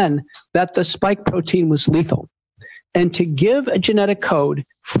known then that the spike protein was lethal. And to give a genetic code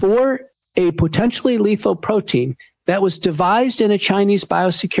for a potentially lethal protein that was devised in a Chinese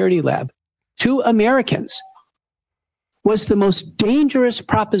biosecurity lab to Americans was the most dangerous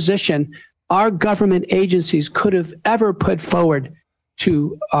proposition our government agencies could have ever put forward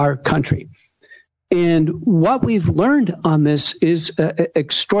to our country. And what we've learned on this is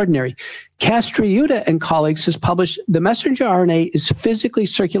extraordinary. Castriuta and colleagues has published the messenger RNA is physically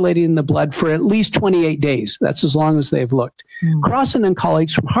circulating in the blood for at least 28 days. That's as long as they've looked. Crossan and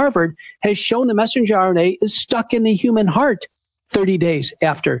colleagues from Harvard has shown the messenger RNA is stuck in the human heart 30 days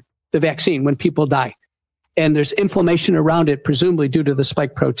after the vaccine when people die. And there's inflammation around it, presumably due to the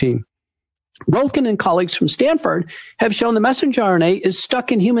spike protein. Rolkin and colleagues from Stanford have shown the messenger RNA is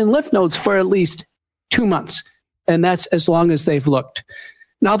stuck in human lymph nodes for at least 2 months. And that's as long as they've looked.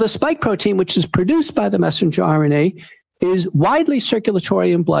 Now, the spike protein, which is produced by the messenger RNA, is widely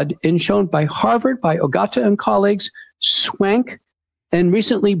circulatory in blood and shown by Harvard, by Ogata and colleagues, Swank, and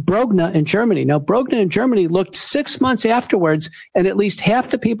recently Brogna in Germany. Now, Brogna in Germany looked 6 months afterwards, and at least half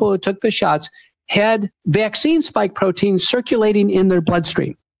the people who took the shots had vaccine spike protein circulating in their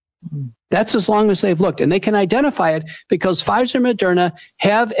bloodstream. That's as long as they've looked. And they can identify it because Pfizer and Moderna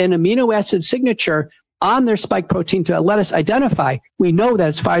have an amino acid signature on their spike protein to let us identify. We know that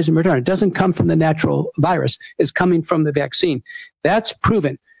it's Pfizer and Moderna. It doesn't come from the natural virus. It's coming from the vaccine. That's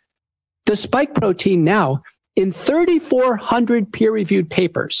proven. The spike protein now, in 3,400 peer-reviewed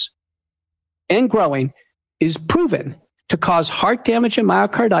papers and growing, is proven to cause heart damage and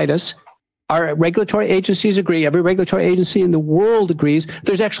myocarditis. Our regulatory agencies agree. Every regulatory agency in the world agrees.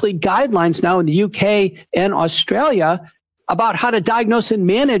 There's actually guidelines now in the UK and Australia about how to diagnose and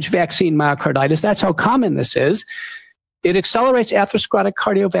manage vaccine myocarditis. That's how common this is. It accelerates atherosclerotic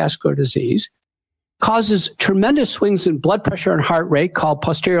cardiovascular disease, causes tremendous swings in blood pressure and heart rate called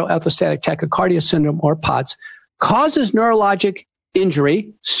posterior orthostatic tachycardia syndrome, or POTS, causes neurologic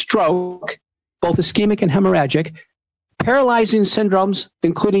injury, stroke, both ischemic and hemorrhagic, paralyzing syndromes,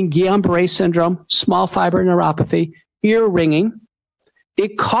 including Guillain-Barré syndrome, small fiber neuropathy, ear ringing.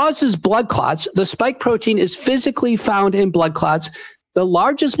 It causes blood clots. The spike protein is physically found in blood clots. The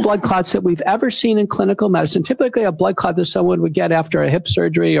largest blood clots that we've ever seen in clinical medicine, typically a blood clot that someone would get after a hip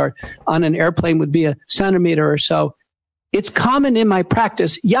surgery or on an airplane, would be a centimeter or so. It's common in my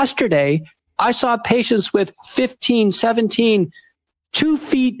practice. Yesterday, I saw patients with 15, 17, 2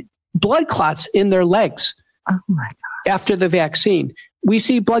 feet blood clots in their legs. Oh my God. After the vaccine. We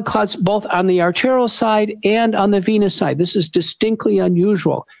see blood clots both on the arterial side and on the venous side. This is distinctly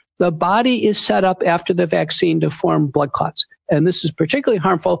unusual. The body is set up after the vaccine to form blood clots. And this is particularly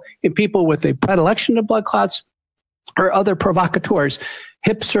harmful in people with a predilection to blood clots or other provocateurs,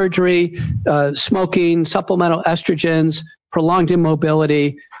 hip surgery, smoking, supplemental estrogens, prolonged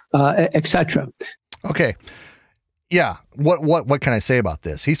immobility, etc. Okay. Yeah. What can I say about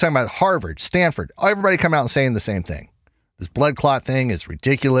this? He's talking about Harvard, Stanford, everybody come out and saying the same thing. This blood clot thing is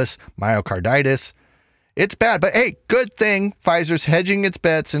ridiculous. Myocarditis. It's bad. But hey, good thing Pfizer's hedging its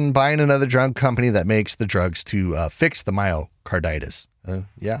bets and buying another drug company that makes the drugs to fix the myocarditis.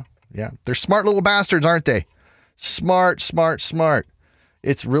 Yeah. They're smart little bastards, aren't they? Smart.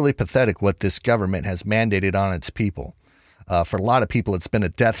 It's really pathetic what this government has mandated on its people. For a lot of people, it's been a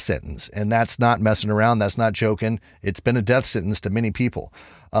death sentence, and that's not messing around. That's not joking. It's been a death sentence to many people.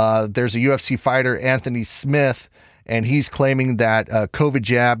 There's a UFC fighter, Anthony Smith, and he's claiming that COVID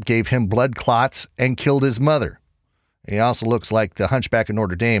jab gave him blood clots and killed his mother. He also looks like the Hunchback of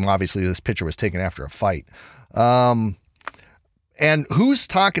Notre Dame. Obviously, this picture was taken after a fight. And who's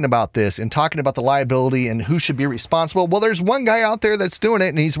talking about this and talking about the liability and who should be responsible? Well, there's one guy out there that's doing it,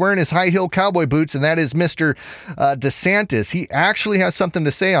 and he's wearing his high-heel cowboy boots, and that is Mr. DeSantis. He actually has something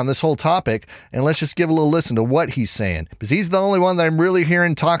to say on this whole topic, and let's just give a little listen to what he's saying, because he's the only one that I'm really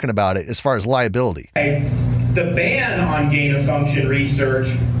hearing talking about it as far as liability. The ban on gain-of-function research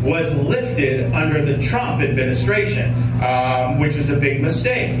was lifted under the Trump administration, which was a big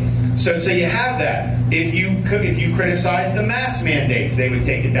mistake. So you have that. If you criticize the mask mandates, they would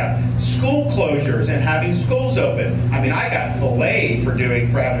take it down. School closures and having schools open. I mean, I got filleted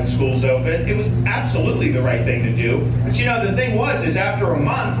for having schools open. It was absolutely the right thing to do. But you know, the thing is after a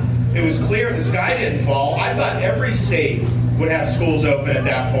month, it was clear the sky didn't fall. I thought every state would have schools open at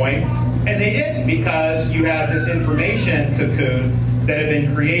that point, and they didn't, because you had this information cocoon that had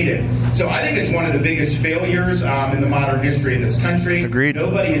been created. So I think it's one of the biggest failures in the modern history of this country. Agreed.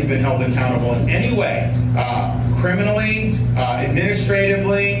 Nobody has been held accountable in any way, criminally,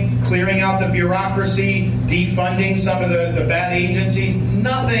 administratively, clearing out the bureaucracy, defunding some of the bad agencies.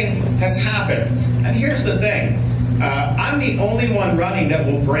 Nothing has happened. And here's the thing. I'm the only one running that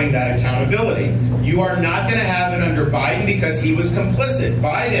will bring that accountability. You are not going to have it under Biden because he was complicit.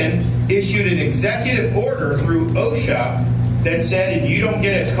 Biden issued an executive order through OSHA that said if you don't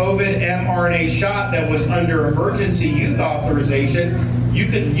get a COVID mRNA shot that was under emergency use authorization,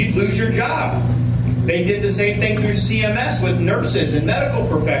 you'd lose your job. They did the same thing through CMS with nurses and medical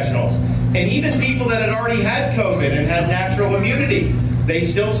professionals. And even people that had already had COVID and had natural immunity, they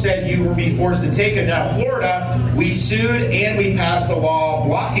still said you will be forced to take it. Now, Florida, we sued and we passed a law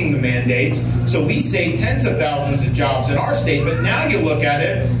blocking the mandates. So we saved tens of thousands of jobs in our state. But now you look at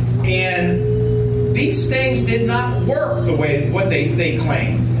it, and these things did not work the way what they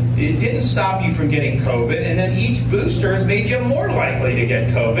claimed. It didn't stop you from getting COVID, and then each booster has made you more likely to get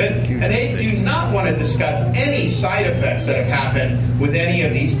COVID. And they do not want to discuss any side effects that have happened with any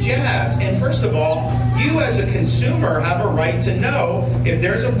of these jabs. And first of all, you as a consumer have a right to know if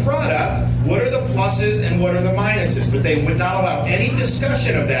there's a product, what are the pluses and what are the minuses. But they would not allow any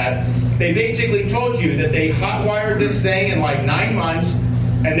discussion of that. They basically told you that they hotwired this thing in like 9 months,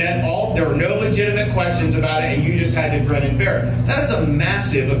 and then there were no legitimate questions about it, and you just had to grin and bear it. That is a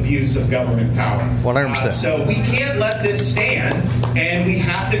massive abuse of government power. 100%. So we can't let this stand, and we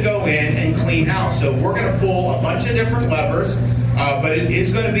have to go in and clean house. So we're going to pull a bunch of different levers, but it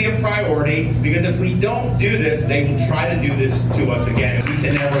is going to be a priority, because if we don't do this, they will try to do this to us again, and we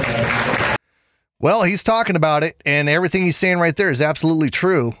can never let it. Well, he's talking about it, and everything he's saying right there is absolutely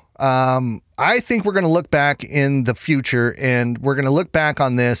true. I think we're going to look back in the future, and we're going to look back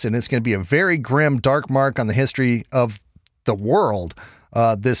on this, and it's going to be a very grim, dark mark on the history of the world,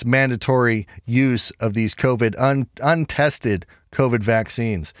 this mandatory use of these untested COVID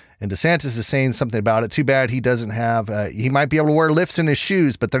vaccines. And DeSantis is saying something about it. Too bad he doesn't have, he might be able to wear lifts in his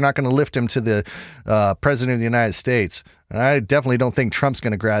shoes, but they're not going to lift him to the president of the United States. And I definitely don't think Trump's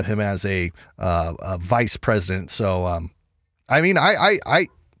going to grab him as a vice president. So,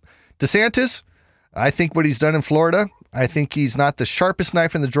 DeSantis, I think what he's done in Florida, I think he's not the sharpest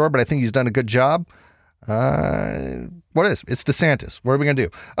knife in the drawer, but I think he's done a good job. It's DeSantis. What are we going to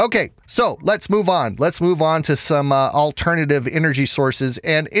do? Okay, so let's move on. Let's move on to some alternative energy sources.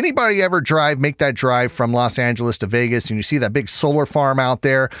 And anybody ever make that drive from Los Angeles to Vegas, and you see that big solar farm out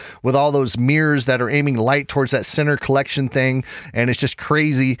there with all those mirrors that are aiming light towards that center collection thing, and it's just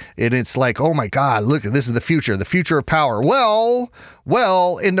crazy. And it's like, oh my God, look, this is the future of power.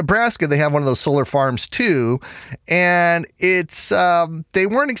 Well, in Nebraska, they have one of those solar farms too, and it's they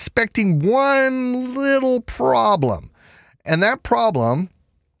weren't expecting one little problem. And that problem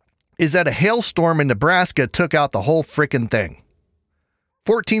is that a hailstorm in Nebraska took out the whole frickin' thing.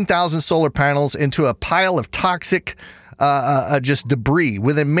 14,000 solar panels into a pile of toxic just debris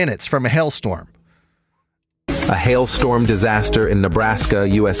within minutes from a hailstorm. A hailstorm disaster in Nebraska,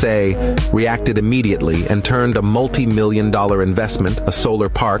 USA, reacted immediately and turned a multi-million-dollar investment, a solar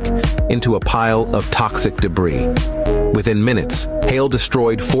park, into a pile of toxic debris. Within minutes, hail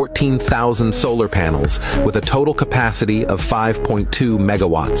destroyed 14,000 solar panels with a total capacity of 5.2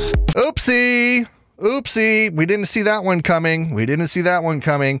 megawatts. Oopsie. We didn't see that one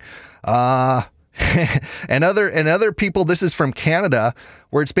coming. And other people, this is from Canada,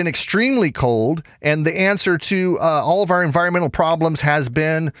 where it's been extremely cold, and the answer to all of our environmental problems has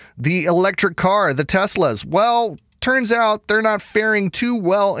been the electric car, the Teslas. Well, turns out they're not faring too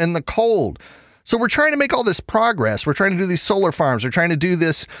well in the cold. So we're trying to make all this progress. We're trying to do these solar farms. We're trying to do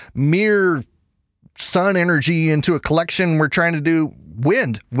this mere sun energy into a collection. We're trying to do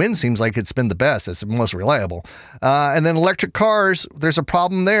wind. Wind seems like it's been the best. It's the most reliable. And then electric cars, there's a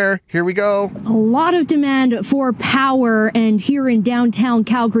problem there. Here we go. A lot of demand for power, and here in downtown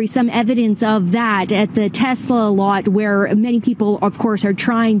Calgary, some evidence of that at the Tesla lot, where many people, of course, are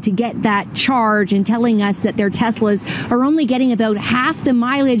trying to get that charge and telling us that their Teslas are only getting about half the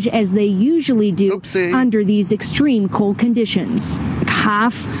mileage as they usually do under these extreme cold conditions.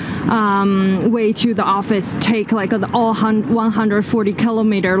 Half way to the office take like all 140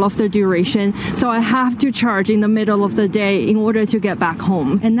 kilometers of the duration. So I have to charge in the middle of the day in order to get back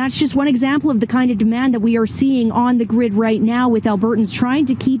home. And that's just one example of the kind of demand that we are seeing on the grid right now, with Albertans trying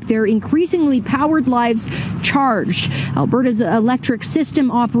to keep their increasingly powered lives charged. Alberta's electric system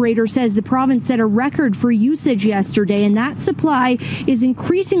operator says the province set a record for usage yesterday, and that supply is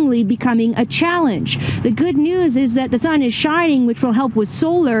increasingly becoming a challenge. The good news is that the sun is shining, which will help with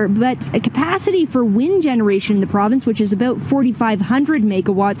solar, but a capacity for wind generation in the province, which is about 4,500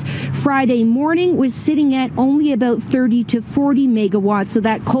 megawatts, Friday morning was sitting at only about 30 to 40 megawatts. So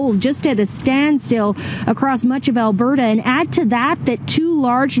that coal just at a standstill across much of Alberta. And add to that two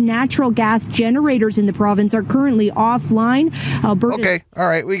large natural gas generators in the province are currently offline. Alberta. Okay, all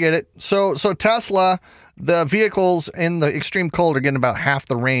right, we get it. So Tesla, the vehicles in the extreme cold are getting about half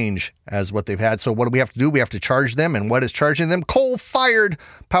the range as what they've had. So what do we have to do? We have to charge them. And what is charging them? Coal-fired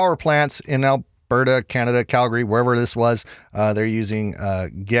power plants in Alberta, Canada, Calgary, wherever this was. They're using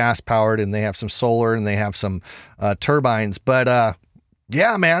gas-powered, and they have some solar, and they have some turbines. But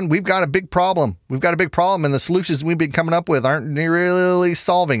yeah, man, we've got a big problem. And the solutions we've been coming up with aren't really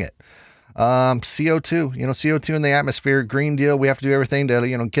solving it. CO2, CO2 in the atmosphere, Green Deal. We have to do everything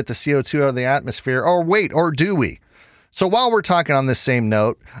to, get the CO2 out of the atmosphere. Or do we? So while we're talking on this same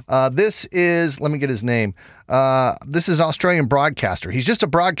note, this is, let me get his name. This is Australian broadcaster. He's just a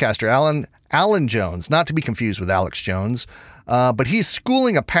broadcaster. Alan Jones, not to be confused with Alex Jones, but he's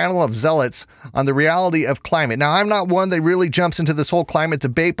schooling a panel of zealots on the reality of climate. Now, I'm not one that really jumps into this whole climate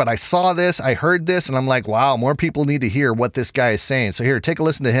debate, but I saw this, I heard this, and I'm like, wow, more people need to hear what this guy is saying. So here, take a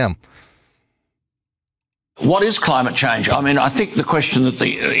listen to him. What is climate change? I mean, I think the question that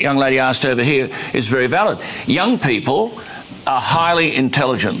the young lady asked over here is very valid. Young people are highly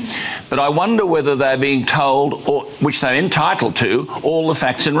intelligent, but I wonder whether they're being told, or which they're entitled to, all the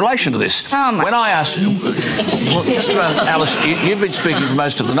facts in relation to this. When I asked, well, just a moment, Alice, you've been speaking for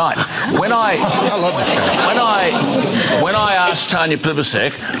most of the night. When I love this guy. When I asked Tanya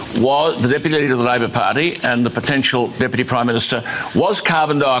Plibersek, was the Deputy Leader of the Labor Party and the potential Deputy Prime Minister, was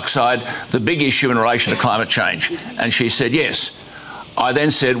carbon dioxide the big issue in relation to climate change? And she said yes. I then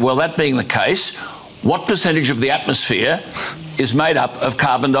said, well, that being the case, what percentage of the atmosphere is made up of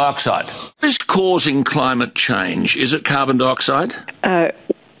carbon dioxide? What is causing climate change? Is it carbon dioxide?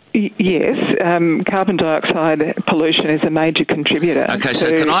 Yes, carbon dioxide pollution is a major contributor. Okay,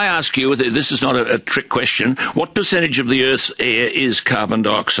 so can I ask you, this is not a trick question, what percentage of the Earth's air is carbon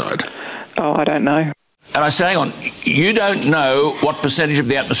dioxide? Oh, I don't know. And I say, hang on, you don't know what percentage of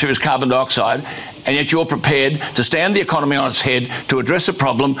the atmosphere is carbon dioxide, and yet you're prepared to stand the economy on its head to address a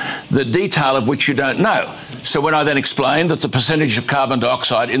problem, the detail of which you don't know. So when I then explained that the percentage of carbon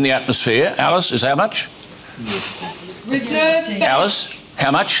dioxide in the atmosphere, Alice, is how much? Alice? How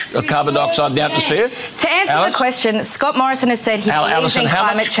much of carbon dioxide in the atmosphere? To answer the question, Scott Morrison has said he believes in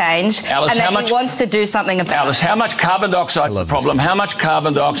climate change and that he wants to do something about it. Alice, how much carbon dioxide is the problem? How much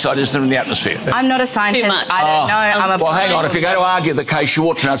carbon dioxide is there in the atmosphere? I'm not a scientist. I don't know. Well, hang on. If you're going to argue the case, you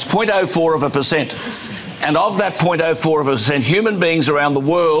ought to know. It's 0.04%. And of that 0.04%, human beings around the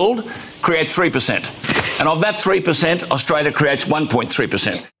world create 3%. And of that 3%, Australia creates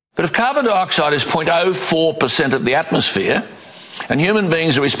 1.3%. But if carbon dioxide is 0.04% of the atmosphere, and human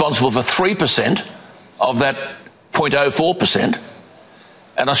beings are responsible for 3% of that 0.04%,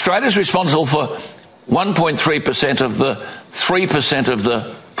 and Australia is responsible for 1.3% of the 3% of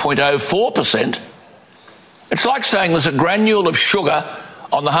the 0.04%, it's like saying there's a granule of sugar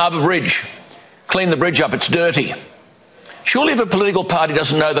on the Harbour Bridge. Clean the bridge up, it's dirty. Surely if a political party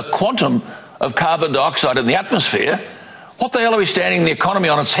doesn't know the quantum of carbon dioxide in the atmosphere, what the hell are we standing the economy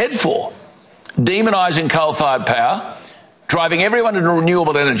on its head for? Demonising coal-fired power, driving everyone into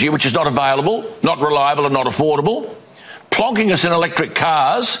renewable energy, which is not available, not reliable and not affordable, plonking us in electric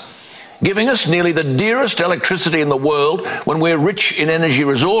cars, giving us nearly the dearest electricity in the world when we're rich in energy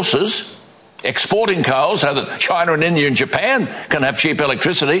resources, exporting coal so that China and India and Japan can have cheap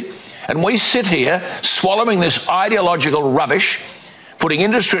electricity, and we sit here swallowing this ideological rubbish, putting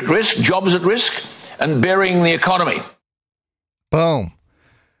industry at risk, jobs at risk, and burying the economy. Boom.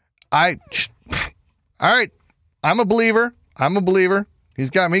 All right. I'm a believer. He's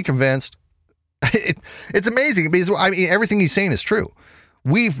got me convinced. It's amazing because I mean everything he's saying is true.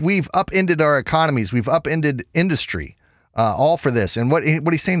 We've upended our economies. We've upended industry, all for this. And what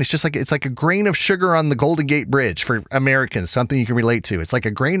he's saying is just like it's like a grain of sugar on the Golden Gate Bridge for Americans. Something you can relate to. It's like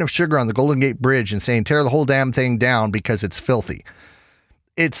a grain of sugar on the Golden Gate Bridge and saying tear the whole damn thing down because it's filthy.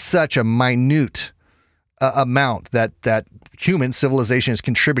 It's such a minute amount that human civilization is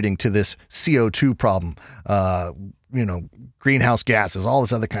contributing to this CO2 problem. Greenhouse gases, all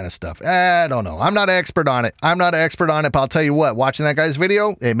this other kind of stuff. I don't know. I'm not an expert on it. But I'll tell you what, watching that guy's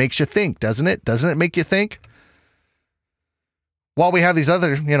video, it makes you think, doesn't it? Doesn't it make you think? While we have these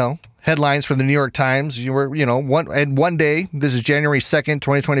other, headlines from the New York Times, one day, this is January 2nd,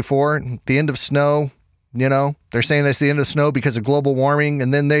 2024, the end of snow. They're saying that's the end of snow because of global warming.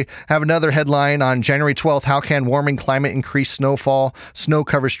 And then they have another headline on January 12th. How can warming climate increase snowfall? Snow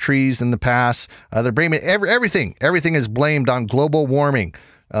covers trees in the past. They're blaming everything. Everything is blamed on global warming.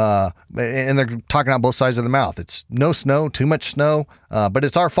 And they're talking out both sides of the mouth. It's no snow, too much snow, but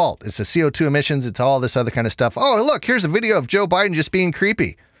it's our fault. It's the CO2 emissions. It's all this other kind of stuff. Oh, look, here's a video of Joe Biden just being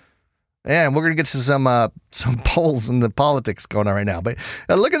creepy. Yeah, and we're going to get to some polls in the politics going on right now. But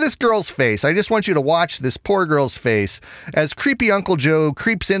look at this girl's face. I just want you to watch this poor girl's face as creepy Uncle Joe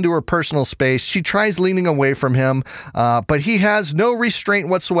creeps into her personal space. She tries leaning away from him, but he has no restraint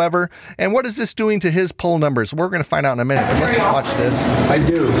whatsoever. And what is this doing to his poll numbers? We're going to find out in a minute. But let's just watch this. I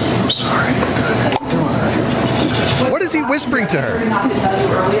do. I'm sorry. What is he whispering to her?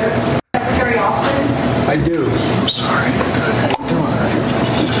 I do. I'm sorry.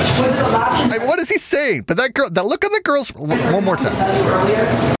 What is he saying? But that girl, that look at the girl's one more time.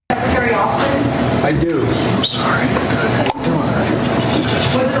 I do. I'm sorry.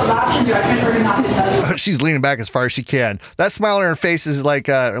 Was it allowed to do? I prefer not to tell you. She's leaning back as far as she can. That smile on her face is like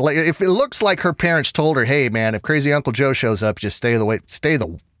if it looks like her parents told her, "Hey, man, if crazy Uncle Joe shows up, just stay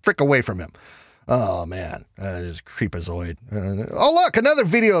the frick away from him. Oh, man. Just creepazoid. Oh, look, another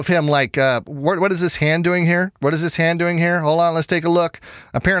video of him like, what is this hand doing here? What is this hand doing here? Hold on, let's take a look.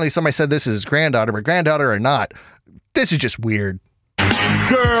 Apparently somebody said this is his granddaughter, but granddaughter or not, this is just weird.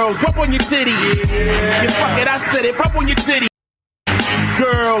 Girls, pop on your titty. Yeah. You fuck it, I said it. Pop on your titty.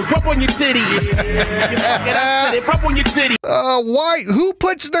 Girls, pop on your titty. Yeah. You fuck it, I said it. Pop on your titty. Why? Who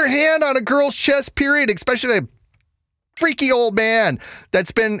puts their hand on a girl's chest, period? Especially a freaky old man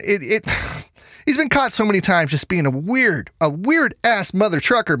that's been... He's been caught so many times just being a weird ass mother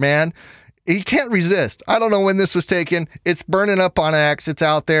trucker, man. He can't resist. I don't know when this was taken. It's burning up on X. It's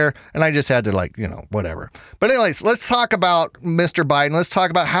out there. And I just had to whatever. But anyways, let's talk about Mr. Biden. Let's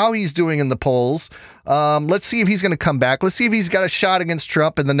talk about how he's doing in the polls. Let's see if he's going to come back. Let's see if he's got a shot against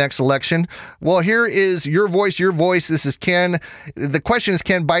Trump in the next election. Well, here is your voice. This is Ken. The question is,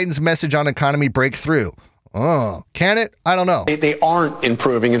 can Biden's message on economy break through? Oh, can it? I don't know. They aren't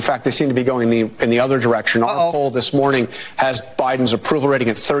improving. In fact, they seem to be going in the other direction. Our poll this morning has Biden's approval rating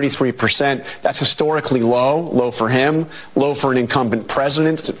at 33%. That's historically low for him, low for an incumbent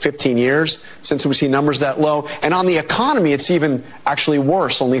president. It's 15 years since we see numbers that low. And on the economy, it's even actually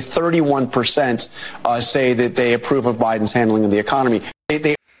worse. Only 31% say that they approve of Biden's handling of the economy.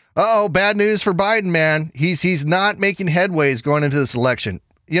 Bad news for Biden, man. He's not making headways going into this election.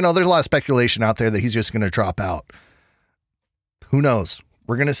 There's a lot of speculation out there that he's just going to drop out. Who knows?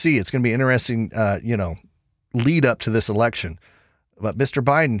 We're going to see. It's going to be interesting, lead up to this election. But Mr.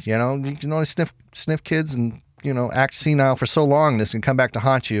 Biden, you can only sniff kids and, act senile for so long. This can come back to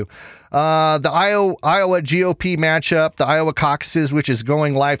haunt you. The Iowa GOP matchup, the Iowa caucuses, which is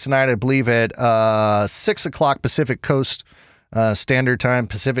going live tonight, I believe, at 6 o'clock Pacific Coast Standard Time,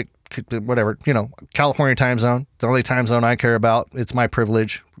 Pacific, whatever, California time zone, the only time zone I care about. It's my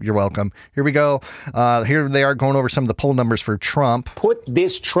privilege. You're welcome. Here we go. Here they are going over some of the poll numbers for Trump. Put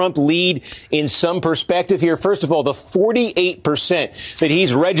this Trump lead in some perspective here. First of all, the 48% that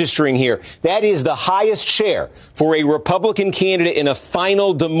he's registering here, that is the highest share for a Republican candidate in a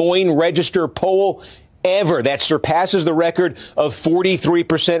final Des Moines Register poll ever. That surpasses the record of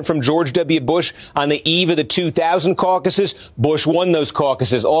 43% from George W. Bush on the eve of the 2000 caucuses. Bush won those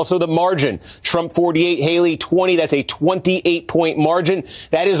caucuses. Also the margin, Trump 48, Haley 20. That's a 28-point margin.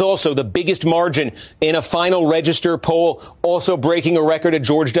 That is also the biggest margin in a final register poll, also breaking a record of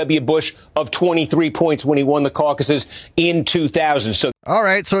George W. Bush of 23 points when he won the caucuses in 2000. So all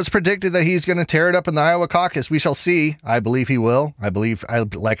right, so it's predicted that he's going to tear it up in the Iowa caucus. We shall see. I believe he will.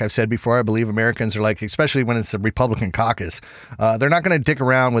 Like I've said before, I believe Americans are especially when it's the Republican caucus, they're not going to dick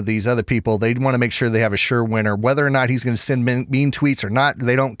around with these other people. They want to make sure they have a sure winner. Whether or not he's going to send mean tweets or not,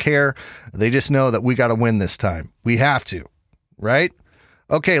 they don't care. They just know that we got to win this time. We have to, right?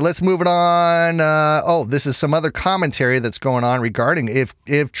 Okay, let's move it on. This is some other commentary that's going on regarding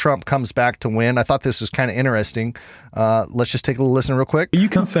if Trump comes back to win. I thought this was kind of interesting. Let's just take a listen real quick. Are you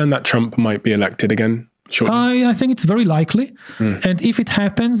concerned that Trump might be elected again? I think it's very likely. And if it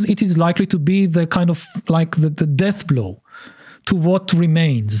happens, it is likely to be the kind of like the death blow to what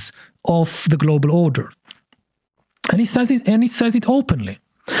remains of the global order. And he says it openly.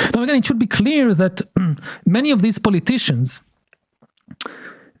 Now, again, it should be clear that many of these politicians,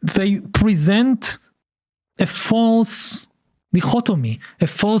 they present a false dichotomy, a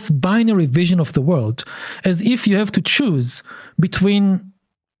false binary vision of the world, as if you have to choose between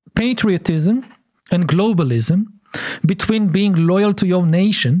patriotism and globalism, between being loyal to your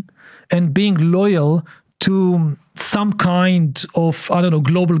nation and being loyal to some kind of,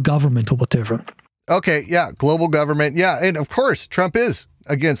 global government or whatever. Okay, yeah, global government. Yeah, and of course, Trump is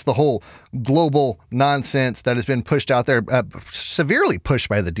against the whole global nonsense that has been pushed out there, severely pushed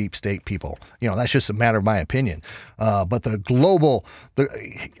by the deep state people. That's just a matter of my opinion. But are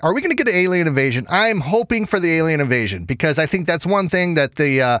we going to get an alien invasion? I'm hoping for the alien invasion because I think that's one thing that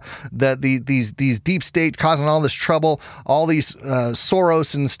these deep state causing all this trouble, all these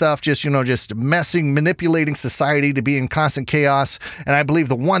Soros and stuff, just manipulating society to be in constant chaos. And I believe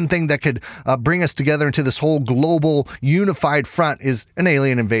the one thing that could bring us together into this whole global unified front is an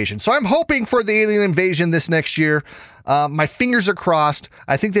alien invasion. So I'm hoping for the alien invasion this next year. My fingers are crossed.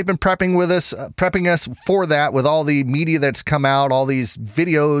 I think they've been prepping us for that with all the media that's come out, all these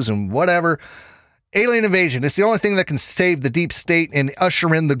videos and whatever. Alien invasion. It's the only thing that can save the deep state and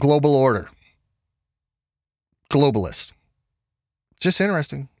usher in the global order. Globalist. Just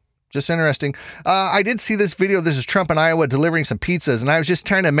interesting. I did see this video. This is Trump in Iowa delivering some pizzas. And I was just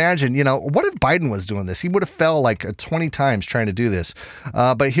trying to imagine, what if Biden was doing this? He would have fell 20 times trying to do this.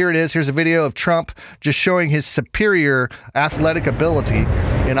 But here it is. Here's a video of Trump just showing his superior athletic ability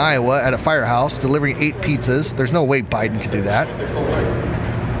in Iowa at a firehouse, delivering 8 pizzas. There's no way Biden could do that.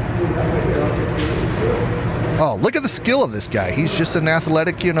 Oh, look at the skill of this guy. He's just an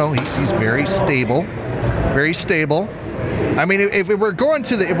athletic, he's very stable. Very stable. I mean, if we're going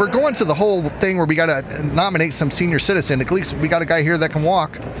to the whole thing where we got to nominate some senior citizen, at least we got a guy here that can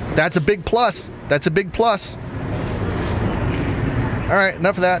walk. That's a big plus. That's a big plus. All right,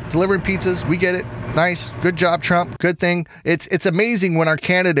 enough of that. Delivering pizzas, we get it. Nice. Good job, Trump. Good thing. It's amazing when our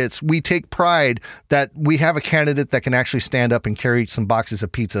candidates, we take pride that we have a candidate that can actually stand up and carry some boxes of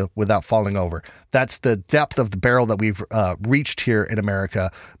pizza without falling over. That's the depth of the barrel that we've reached here in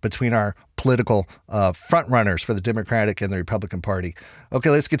America between our political front runners for the Democratic and the Republican Party. Okay,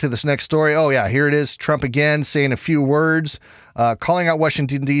 let's get to this next story. Oh, yeah, here it is. Trump again saying a few words, calling out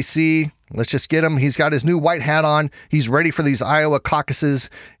Washington, D.C., Let's just get him. He's got his new white hat on. He's ready for these Iowa caucuses.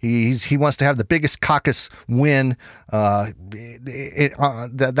 He wants to have the biggest caucus win that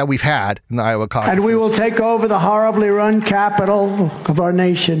we've had in the Iowa caucus. And we will take over the horribly run capital of our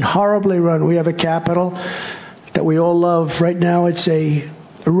nation. Horribly run. We have a capital that we all love. Right now it's a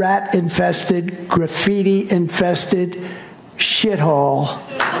rat-infested, graffiti-infested shithole.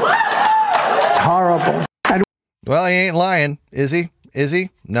 Horrible. Well, he ain't lying, is he? Is he?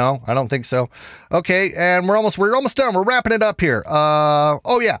 No, I don't think so. Okay, and we're almost done. We're wrapping it up here.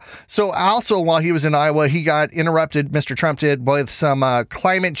 Oh yeah. So also while he was in Iowa, he got interrupted, Mr. Trump did, with some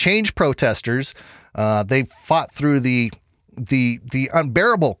climate change protesters. They fought through the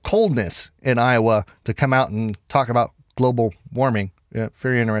unbearable coldness in Iowa to come out and talk about global warming. Yeah,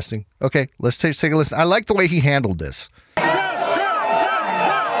 very interesting. Okay, let's take a listen. I like the way he handled this.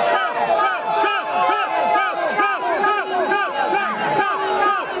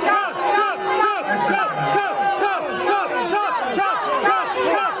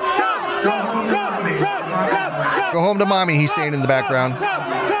 Go home to mommy, he's saying in the background.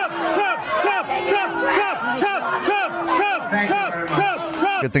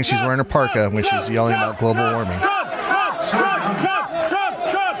 Good thing she's wearing her parka when she's yelling about global warming.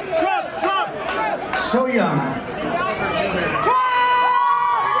 So young.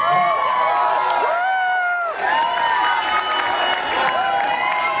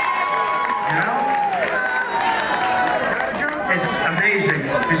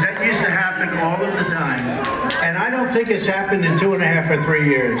 Because that used to happen all of the time. And I don't think it's happened in 2.5 or 3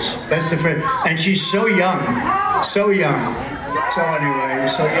 years. That's the first. And she's so young. So young. So anyway,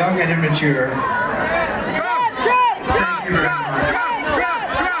 so young and immature. Thank you very much.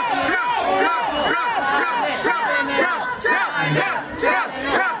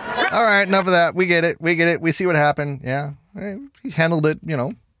 All right, enough of that. We get it. We see what happened. Yeah. He handled it,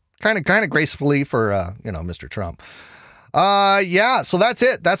 kind of gracefully for, Mr. Trump. Yeah, so that's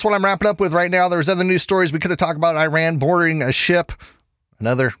it. That's what I'm wrapping up with right now. There's other news stories we could have talked about. Iran boarding a ship,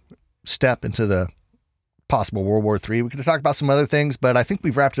 another step into the possible World War III. We could have talked about some other things, but I think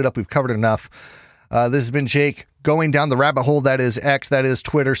we've wrapped it up. We've covered enough. This has been Jake going down the rabbit hole that is X, that is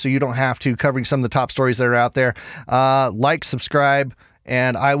Twitter, so you don't have to, covering some of the top stories that are out there. Like, subscribe,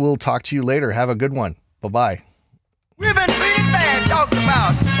 and I will talk to you later. Have a good one. Bye-bye. We've been treated bad, talked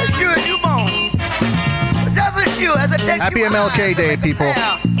about as sure as you born. Just as sure as it takes Happy MLK Day, people.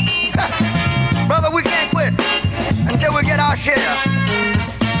 Brother, we can't quit until we get our share.